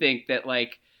do think that,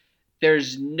 like,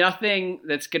 there's nothing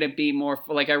that's going to be more,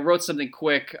 like, I wrote something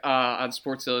quick on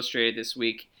Sports Illustrated this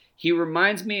week. He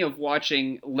reminds me of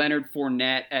watching Leonard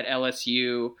Fournette at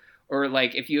LSU, or,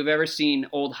 like, if you've ever seen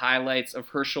old highlights of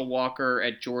Herschel Walker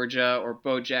at Georgia or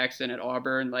Bo Jackson at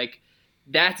Auburn, like,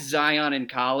 that's Zion in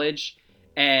college.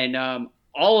 And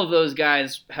all of those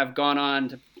guys have gone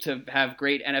on to have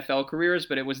great NFL careers,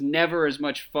 but it was never as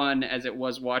much fun as it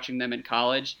was watching them in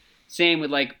college. Same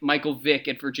with, like, Michael Vick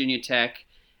at Virginia Tech.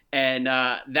 And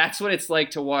that's what it's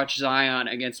like to watch Zion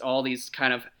against all these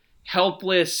kind of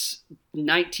helpless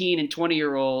 19 and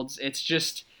 20-year-olds. It's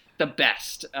just the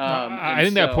best. I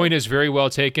think that point is very well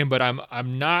taken, but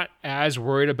I'm not as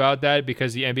worried about that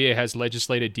because the NBA has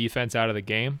legislated defense out of the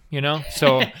game, you know?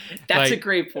 So that's a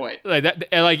great point. Like that,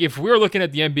 and like if we were looking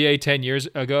at the NBA 10 years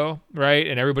ago, right,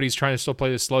 and everybody's trying to still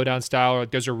play the slow down style, or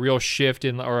like there's a real shift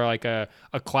in, or like a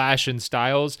clash in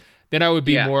styles, then I would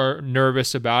be more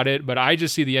nervous about it. But I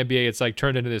just see the NBA, it's like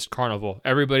turned into this carnival.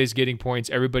 Everybody's getting points.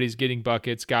 Everybody's getting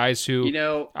buckets. Guys who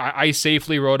I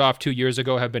safely wrote off 2 years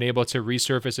ago have been able to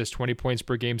resurface as 20 points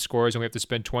per game scores, and we have to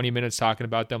spend 20 minutes talking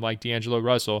about them like D'Angelo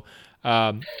Russell.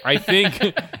 I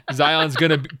think Zion's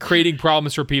going to be creating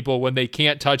problems for people when they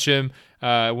can't touch him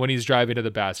when he's driving to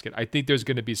the basket. I think there's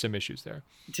going to be some issues there.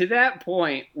 To that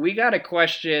point, we got a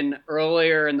question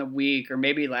earlier in the week, or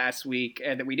maybe last week,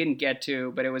 that we didn't get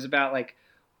to, but it was about, like,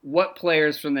 what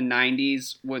players from the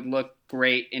 90s would look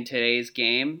great in today's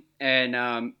game.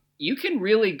 And you can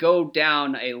really go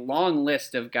down a long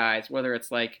list of guys, whether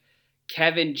it's like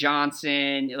Kevin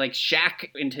Johnson, like Shaq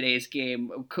in today's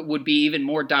game would be even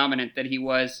more dominant than he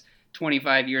was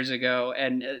 25 years ago.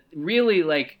 And really,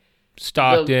 like,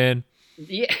 Stockton.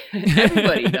 Yeah,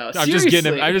 everybody knows. I'm just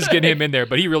getting him in there,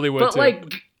 but he really would but too.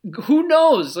 Like, who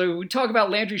knows? Like, we talk about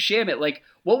Landry Shamet. Like,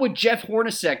 what would Jeff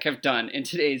Hornacek have done in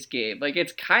today's game? Like,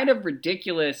 it's kind of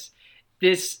ridiculous.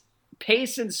 This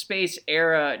pace and space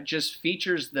era just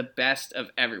features the best of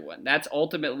everyone. That's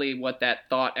ultimately what that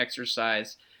thought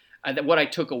exercise, what I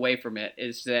took away from it,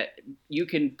 is that you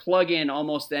can plug in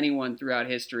almost anyone throughout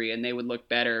history and they would look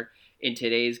better in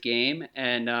today's game.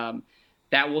 And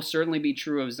that will certainly be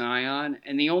true of Zion.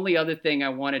 And the only other thing I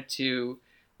wanted to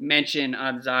mention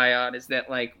on Zion is that,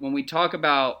 like, when we talk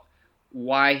about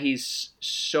why he's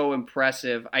so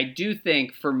impressive, I do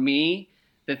think, for me,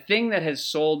 the thing that has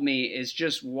sold me is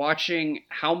just watching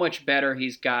how much better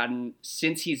he's gotten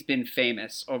since he's been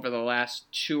famous over the last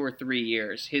 2 or 3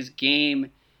 years. His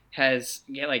game has,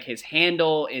 like, his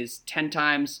handle is 10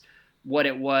 times what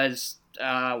it was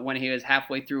when he was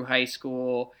halfway through high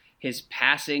school. His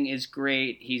passing is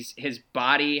great. His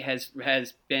body has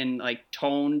been, like,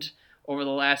 toned over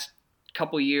the last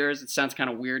couple years. It sounds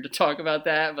kind of weird to talk about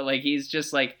that, but, like, he's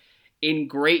just, like, in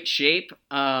great shape.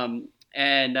 And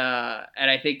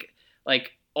I think,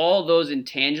 like, all those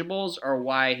intangibles are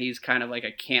why he's kind of like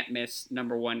a can't miss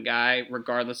number one guy,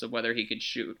 regardless of whether he could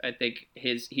shoot. I think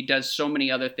he does so many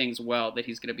other things well that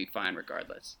he's going to be fine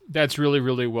regardless. That's really,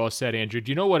 really well said, Andrew.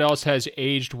 Do you know what else has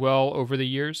aged well over the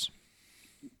years?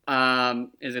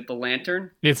 Is it the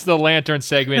lantern? It's the lantern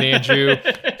segment, Andrew.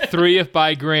 3th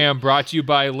by Graham, brought to you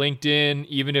by LinkedIn,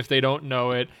 even if they don't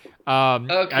know it.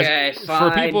 Okay,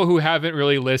 fine. For people who haven't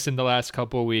really listened the last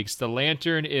couple of weeks, the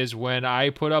lantern is when I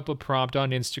put up a prompt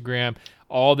on Instagram.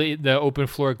 All the Open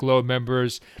Floor Globe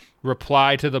members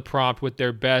reply to the prompt with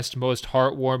their best, most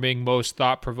heartwarming, most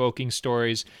thought-provoking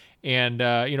stories. And,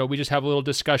 we just have a little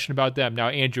discussion about them. Now,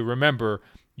 Andrew, remember,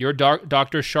 you're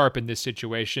Dr. Sharp in this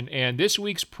situation. And this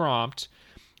week's prompt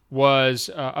was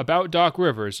about Doc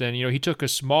Rivers. And, he took a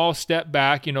small step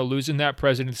back, losing that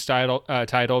president's title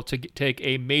to take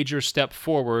a major step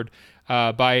forward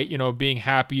by, being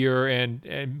happier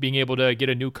and being able to get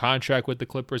a new contract with the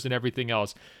Clippers and everything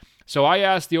else. So I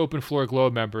asked the Open Floor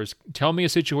Globe members, tell me a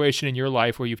situation in your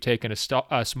life where you've taken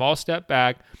a small step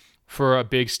back for a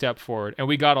big step forward. And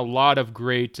we got a lot of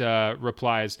great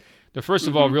replies. The first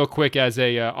of all, real quick, as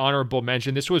a honorable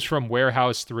mention, this was from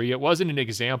Warehouse 3. It wasn't an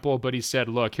example, but he said,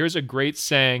 look, here's a great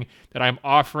saying that I'm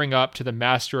offering up to the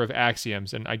master of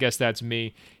axioms, and I guess that's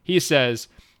me. He says,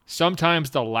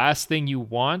 sometimes the last thing you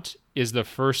want is the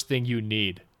first thing you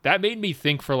need. That made me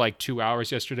think for like 2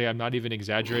 hours yesterday. I'm not even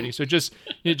exaggerating. So just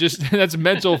that's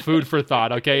mental food for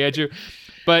thought. Okay, Andrew.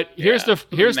 But here's the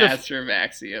master of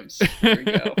axioms. Here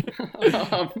we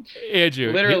go.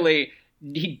 Andrew, literally,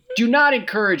 do not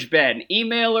encourage Ben.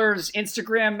 Emailers,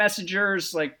 Instagram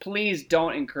messengers, like, please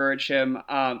don't encourage him.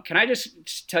 Can I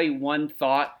just tell you one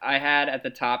thought I had at the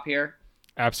top here?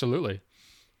 Absolutely.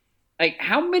 Like,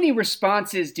 how many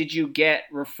responses did you get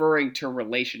referring to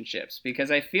relationships?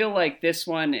 Because I feel like this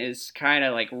one is kind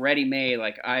of like ready-made.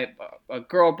 Like, a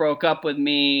girl broke up with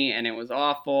me and it was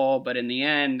awful, but in the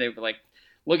end, they were like,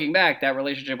 looking back, that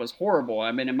relationship was horrible.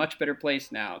 I'm in a much better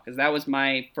place now, because that was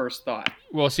my first thought.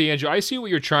 Well, see, Andrew, I see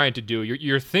what you're trying to do.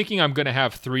 You're thinking I'm going to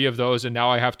have 3 of those, and now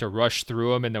I have to rush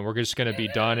through them, and then we're just going to be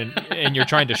done, and you're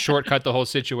trying to shortcut the whole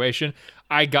situation.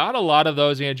 I got a lot of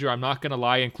those, Andrew, I'm not going to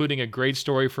lie, including a great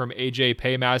story from AJ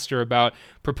Paymaster about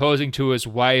proposing to his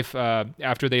wife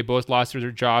after they both lost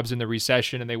their jobs in the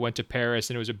recession, and they went to Paris,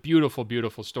 and it was a beautiful,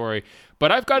 beautiful story.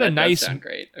 But I've got that does sound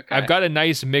great. Okay. I've got a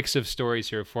nice mix of stories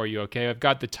here for you, okay? I've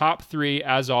got the top 3,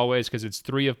 as always, because it's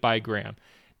 3 by Graham.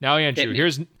 Now, Andrew,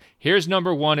 here's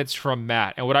number 1. It's from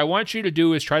Matt. And what I want you to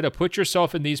do is try to put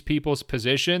yourself in these people's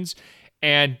positions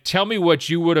and tell me what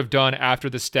you would have done after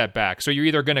the step back. So you're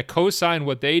either going to co-sign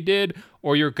what they did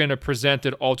or you're going to present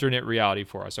an alternate reality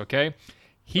for us, okay?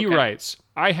 He writes,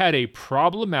 I had a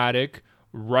problematic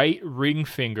right ring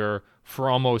finger for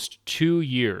almost 2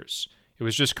 years. It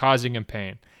was just causing him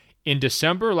pain. In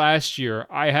December last year,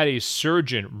 I had a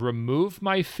surgeon remove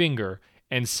my finger,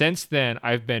 and since then,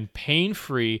 I've been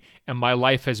pain-free, and my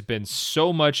life has been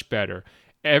so much better.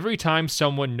 Every time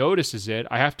someone notices it,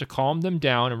 I have to calm them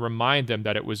down and remind them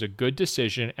that it was a good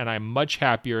decision, and I'm much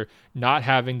happier not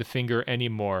having the finger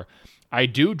anymore. I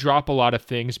do drop a lot of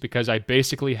things because I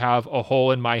basically have a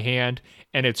hole in my hand,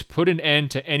 and it's put an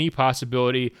end to any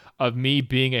possibility of me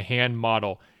being a hand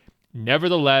model.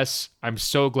 Nevertheless, I'm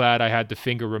so glad I had the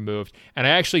finger removed. And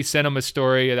I actually sent him a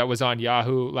story that was on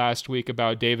Yahoo last week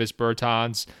about Davis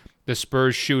Bertans, the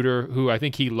Spurs shooter, who I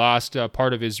think he lost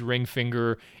part of his ring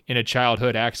finger in a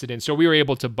childhood accident. So we were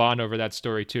able to bond over that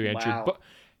story too, Andrew. Wow. But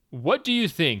what do you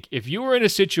think? If you were in a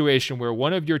situation where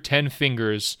one of your 10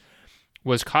 fingers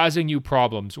was causing you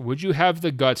problems, would you have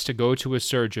the guts to go to a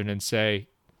surgeon and say,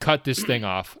 cut this thing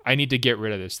off? I need to get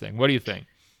rid of this thing. What do you think?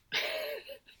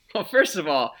 Well, first of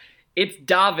all, it's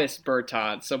Davis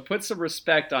Bertans, so put some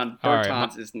respect on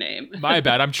Bertans' name. My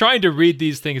bad. I'm trying to read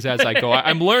these things as I go.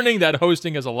 I'm learning that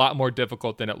hosting is a lot more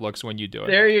difficult than it looks when you do it.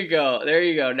 There you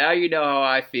go. Now you know how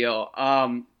I feel.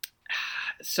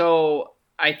 So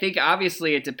I think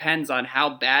obviously it depends on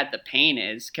how bad the pain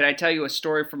is. Can I tell you a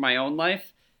story from my own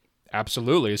life?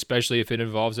 Absolutely, especially if it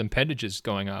involves appendages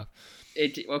going off.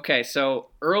 Okay, so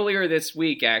earlier this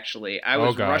week, actually, I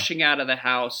was rushing out of the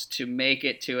house to make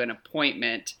it to an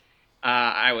appointment.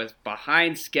 I was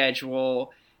behind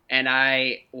schedule, and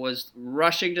I was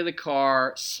rushing to the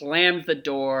car, slammed the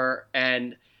door,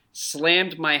 and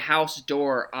slammed my house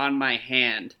door on my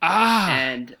hand.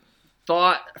 And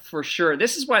thought for sure,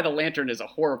 this is why the lantern is a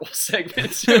horrible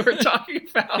segment. So we're talking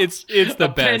about it's the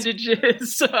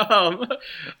appendages. Best.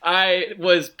 I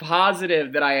was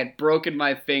positive that I had broken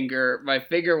my finger. My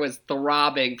finger was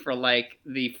throbbing for like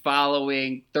the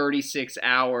following 36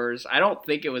 hours. I don't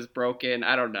think it was broken.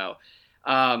 I don't know.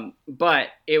 But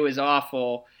it was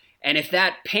awful. And if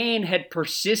that pain had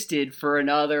persisted for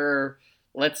another,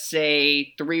 let's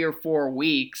say 3 or 4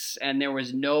 weeks, and there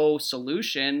was no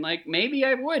solution, like maybe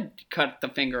I would cut the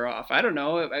finger off. I don't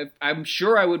know. I'm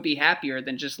sure I would be happier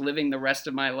than just living the rest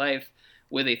of my life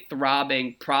with a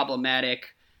throbbing,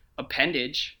 problematic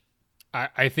appendage.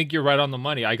 I think you're right on the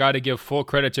money. I got to give full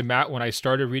credit to Matt. When I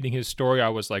started reading his story, I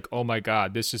was like, oh my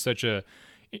God, this is such a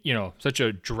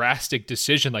drastic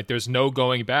decision. Like there's no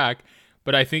going back.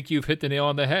 But I think you've hit the nail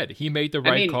on the head. He made the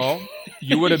right call.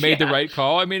 You would have made the right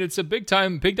call. I mean, it's a big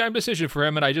time decision for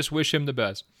him, and I just wish him the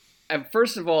best.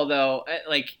 First of all, though,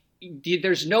 like,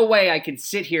 there's no way I can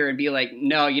sit here and be like,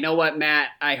 no, you know what, Matt?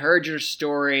 I heard your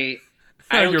story.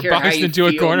 I don't care how you into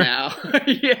feel a corner now.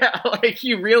 Yeah, like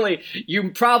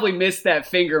you probably missed that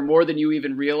finger more than you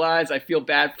even realize. I feel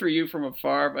bad for you from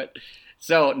afar, but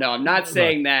so no, I'm not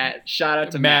saying that. Shout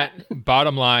out to Matt.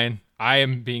 Bottom line, I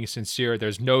am being sincere.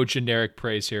 There's no generic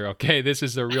praise here, okay? This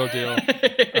is the real deal.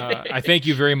 I thank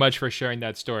you very much for sharing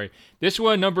that story. This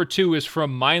one, number 2, is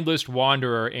from Mindless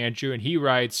Wanderer, Andrew, and he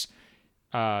writes,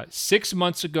 6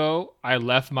 months ago, I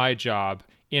left my job.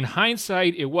 In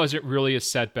hindsight, it wasn't really a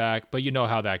setback, but you know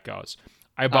how that goes.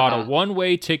 I bought a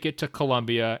one-way ticket to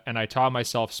Colombia, and I taught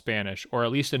myself Spanish, or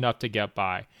at least enough to get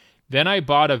by. Then I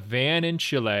bought a van in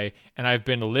Chile, and I've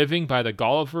been living by the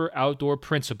Golliver outdoor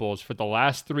principles for the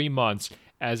last 3 months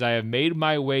as I have made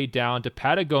my way down to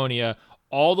Patagonia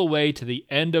all the way to the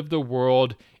end of the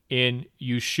world in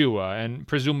Ushuaia, and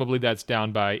presumably that's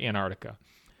down by Antarctica.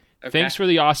 Okay. Thanks for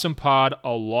the awesome pod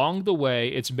along the way.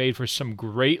 It's made for some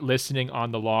great listening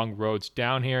on the long roads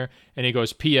down here. And he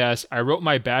goes, P.S. I wrote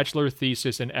my bachelor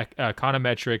thesis in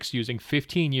econometrics using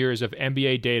 15 years of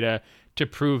MBA data to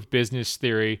prove business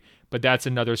theory, but that's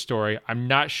another story. I'm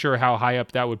not sure how high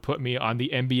up that would put me on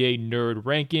the MBA nerd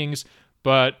rankings,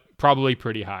 but probably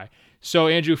pretty high. So,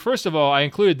 Andrew, first of all, I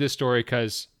included this story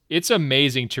because it's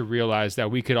amazing to realize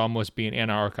that we could almost be in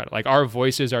Antarctica. Like, our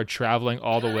voices are traveling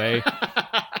all the way.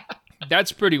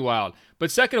 That's pretty wild.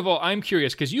 But second of all, I'm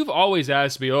curious because you've always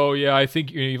asked me, oh, yeah, I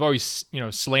think you've always,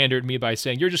 slandered me by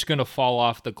saying you're just going to fall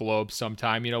off the globe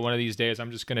sometime. One of these days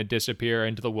I'm just going to disappear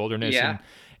into the wilderness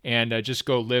and just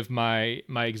go live my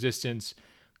existence.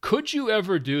 Could you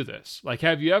ever do this? Like,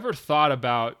 have you ever thought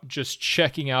about just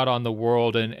checking out on the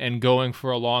world and going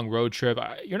for a long road trip?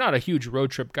 You're not a huge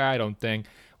road trip guy, I don't think.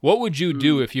 What would you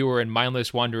do if you were in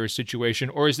mindless wanderer's situation?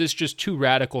 Or is this just too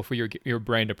radical for your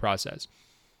brain to process?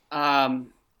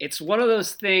 It's one of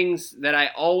those things that I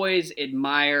always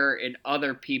admire in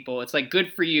other people. It's like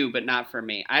good for you, but not for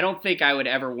me. I don't think I would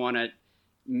ever want to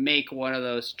make one of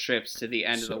those trips to the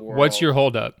end of the world. What's your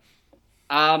holdup?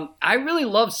 I really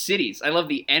love cities. I love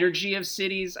the energy of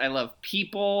cities. I love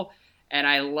people, and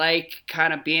I like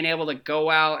kind of being able to go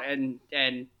out and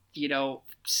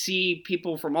see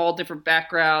people from all different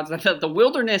backgrounds. I thought the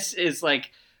wilderness is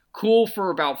like cool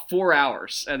for about 4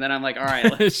 hours, and then I'm like, all right,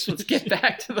 let's get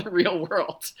back to the real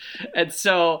world. And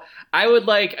so I would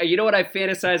like, what I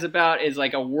fantasize about is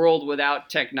like a world without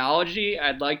technology.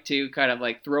 I'd like to kind of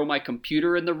like throw my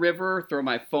computer in the river, throw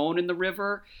my phone in the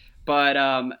river, but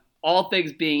all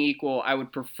things being equal, I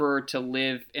would prefer to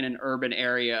live in an urban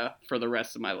area for the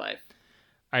rest of my life.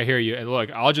 I hear you. And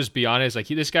look, I'll just be honest. Like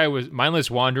this guy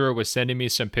Mindless Wanderer was sending me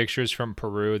some pictures from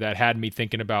Peru that had me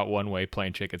thinking about one-way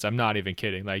plane tickets. I'm not even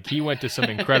kidding. Like he went to some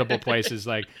incredible places.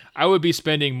 Like I would be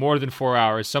spending more than 4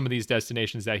 hours, some of these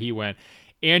destinations that he went.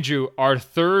 Andrew, our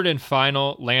third and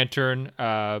final Lantern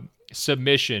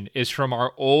submission is from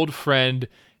our old friend,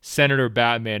 Senator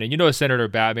Batman. And Senator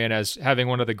Batman as having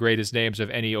one of the greatest names of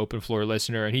any open floor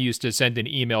listener. And he used to send in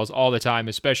emails all the time,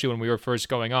 especially when we were first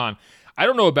going on. I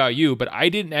don't know about you, but I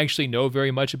didn't actually know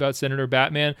very much about Senator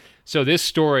Batman. So this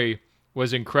story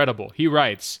was incredible. He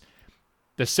writes,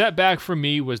 the setback for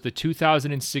me was the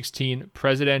 2016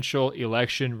 presidential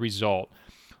election result.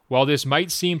 While this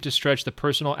might seem to stretch the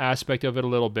personal aspect of it a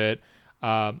little bit,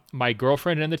 my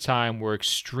girlfriend at the time were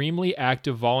extremely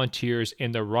active volunteers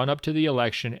in the run-up to the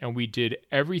election, and we did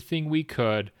everything we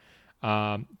could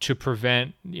to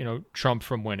prevent, Trump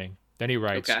from winning. Then he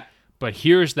writes, but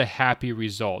here's the happy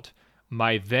result.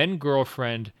 My then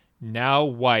girlfriend, now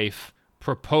wife,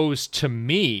 proposed to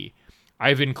me.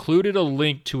 I've included a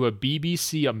link to a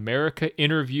BBC America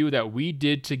interview that we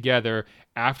did together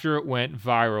after it went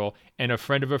viral, and a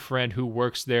friend of a friend who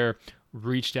works there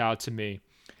reached out to me.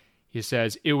 He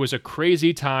says, it was a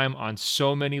crazy time on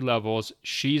so many levels.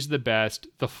 She's the best.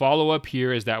 The follow-up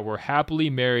here is that we're happily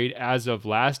married as of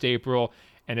last April,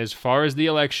 and as far as the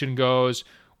election goes,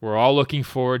 we're all looking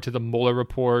forward to the Mueller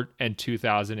report in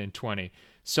 2020.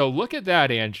 So look at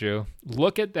that, Andrew.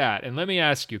 Look at that. And let me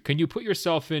ask you, can you put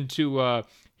yourself into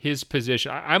his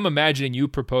position? I'm imagining you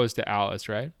proposed to Alice,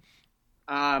 right?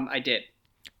 I did.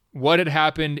 What had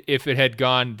happened if it had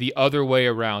gone the other way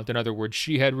around? In other words,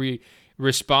 she had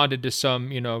responded to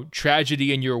some,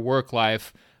 tragedy in your work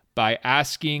life by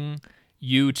asking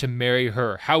you to marry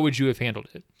her. How would you have handled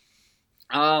it?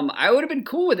 I would have been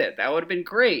cool with it. That would have been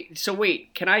great. So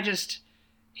wait, can I just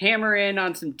hammer in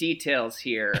on some details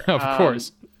here? Of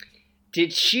course.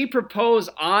 Did she propose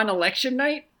on election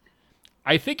night?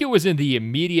 I think it was in the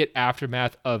immediate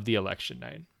aftermath of the election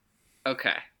night.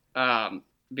 Okay.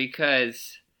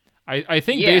 Because I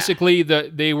think basically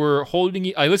they were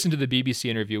holding. I listened to the BBC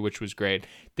interview, which was great.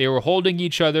 They were holding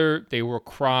each other. They were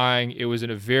crying. It was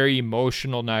in a very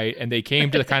emotional night, and they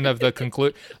came to kind of the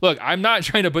conclusion. Look, I'm not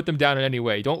trying to put them down in any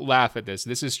way. Don't laugh at this.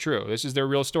 This is true. This is their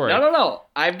real story. No.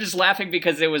 I'm just laughing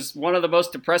because it was one of the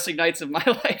most depressing nights of my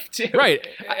life too. Right.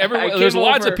 There's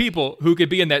lots of people who could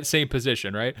be in that same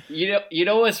position, right? You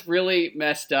know what's really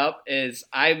messed up is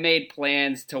I made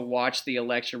plans to watch the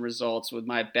election results with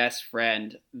my best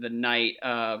friend the night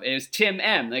of. It was Tim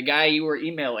M, the guy you were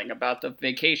emailing about the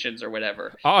vacations or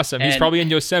whatever. Awesome. He's probably in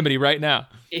Yosemite right now.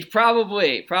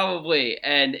 Probably.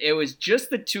 And it was just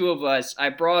the two of us. I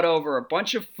brought over a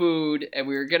bunch of food, and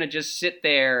we were going to just sit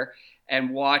there and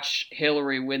watch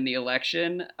Hillary win the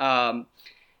election.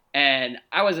 And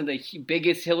I wasn't the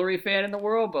biggest Hillary fan in the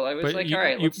world, but I was all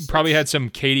right. You probably had some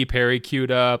Katy Perry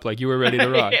queued up, like you were ready to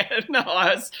rock.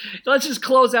 Let's just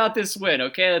close out this win,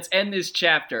 okay? Let's end this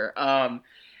chapter.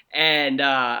 And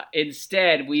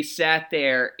instead, we sat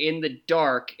there in the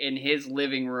dark in his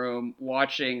living room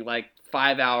watching like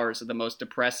 5 hours of the most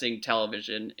depressing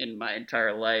television in my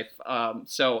entire life.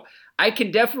 So I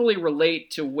can definitely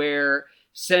relate to where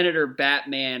Senator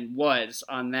Batman was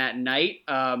on that night.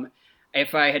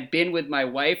 If I had been with my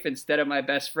wife instead of my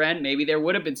best friend, maybe there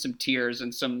would have been some tears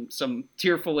and some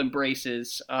tearful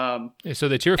embraces. So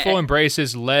the tearful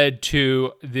embraces led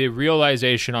to the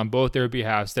realization on both their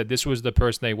behalves that this was the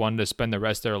person they wanted to spend the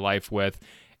rest of their life with.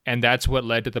 And that's what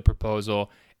led to the proposal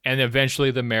and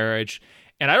eventually the marriage.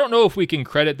 And I don't know if we can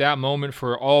credit that moment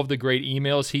for all of the great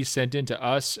emails he sent in to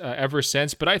us ever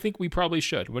since, but I think we probably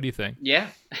should. What do you think? Yeah,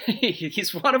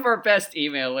 he's one of our best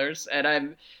emailers, and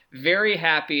I'm very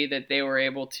happy that they were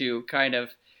able to kind of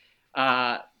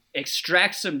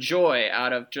extract some joy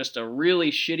out of just a really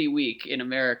shitty week in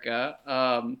America.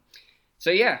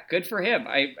 So yeah, good for him.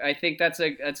 I think that's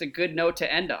a good note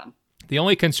to end on. The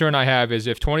only concern I have is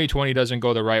if 2020 doesn't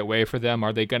go the right way for them,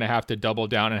 are they going to have to double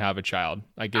down and have a child?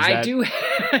 Like, I do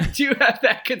have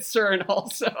that concern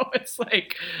also. It's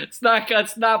like,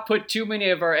 let's not put too many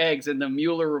of our eggs in the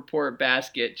Mueller report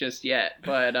basket just yet.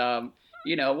 But,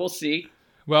 we'll see.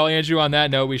 Well, Andrew, on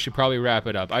that note, we should probably wrap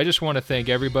it up. I just want to thank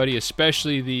everybody,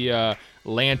 especially the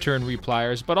Lantern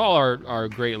repliers, but all our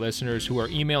great listeners who are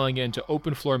emailing in to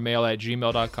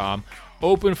openfloormail@gmail.com.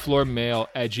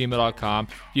 openfloormail@gmail.com.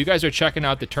 If you guys are checking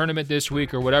out the tournament this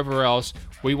week or whatever else,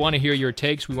 we want to hear your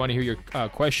takes. We want to hear your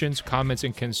questions, comments,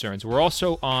 and concerns. We're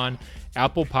also on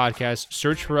Apple Podcasts.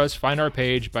 Search for us. Find our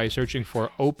page by searching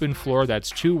for Open Floor. That's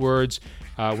 2 words.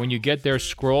 When you get there,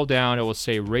 scroll down. It will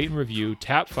say rate and review.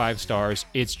 Tap 5 stars.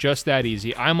 It's just that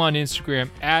easy. I'm on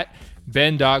Instagram at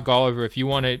ben.golliver. If you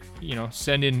want to,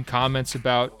 send in comments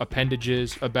about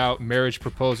appendages, about marriage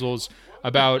proposals,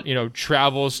 about,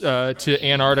 travels to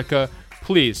Antarctica,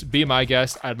 please be my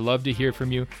guest. I'd love to hear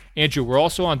from you. Andrew, we're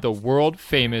also on the world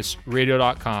famous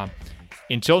radio.com.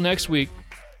 Until next week,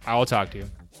 I will talk to you.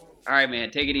 All right, man.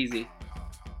 Take it easy.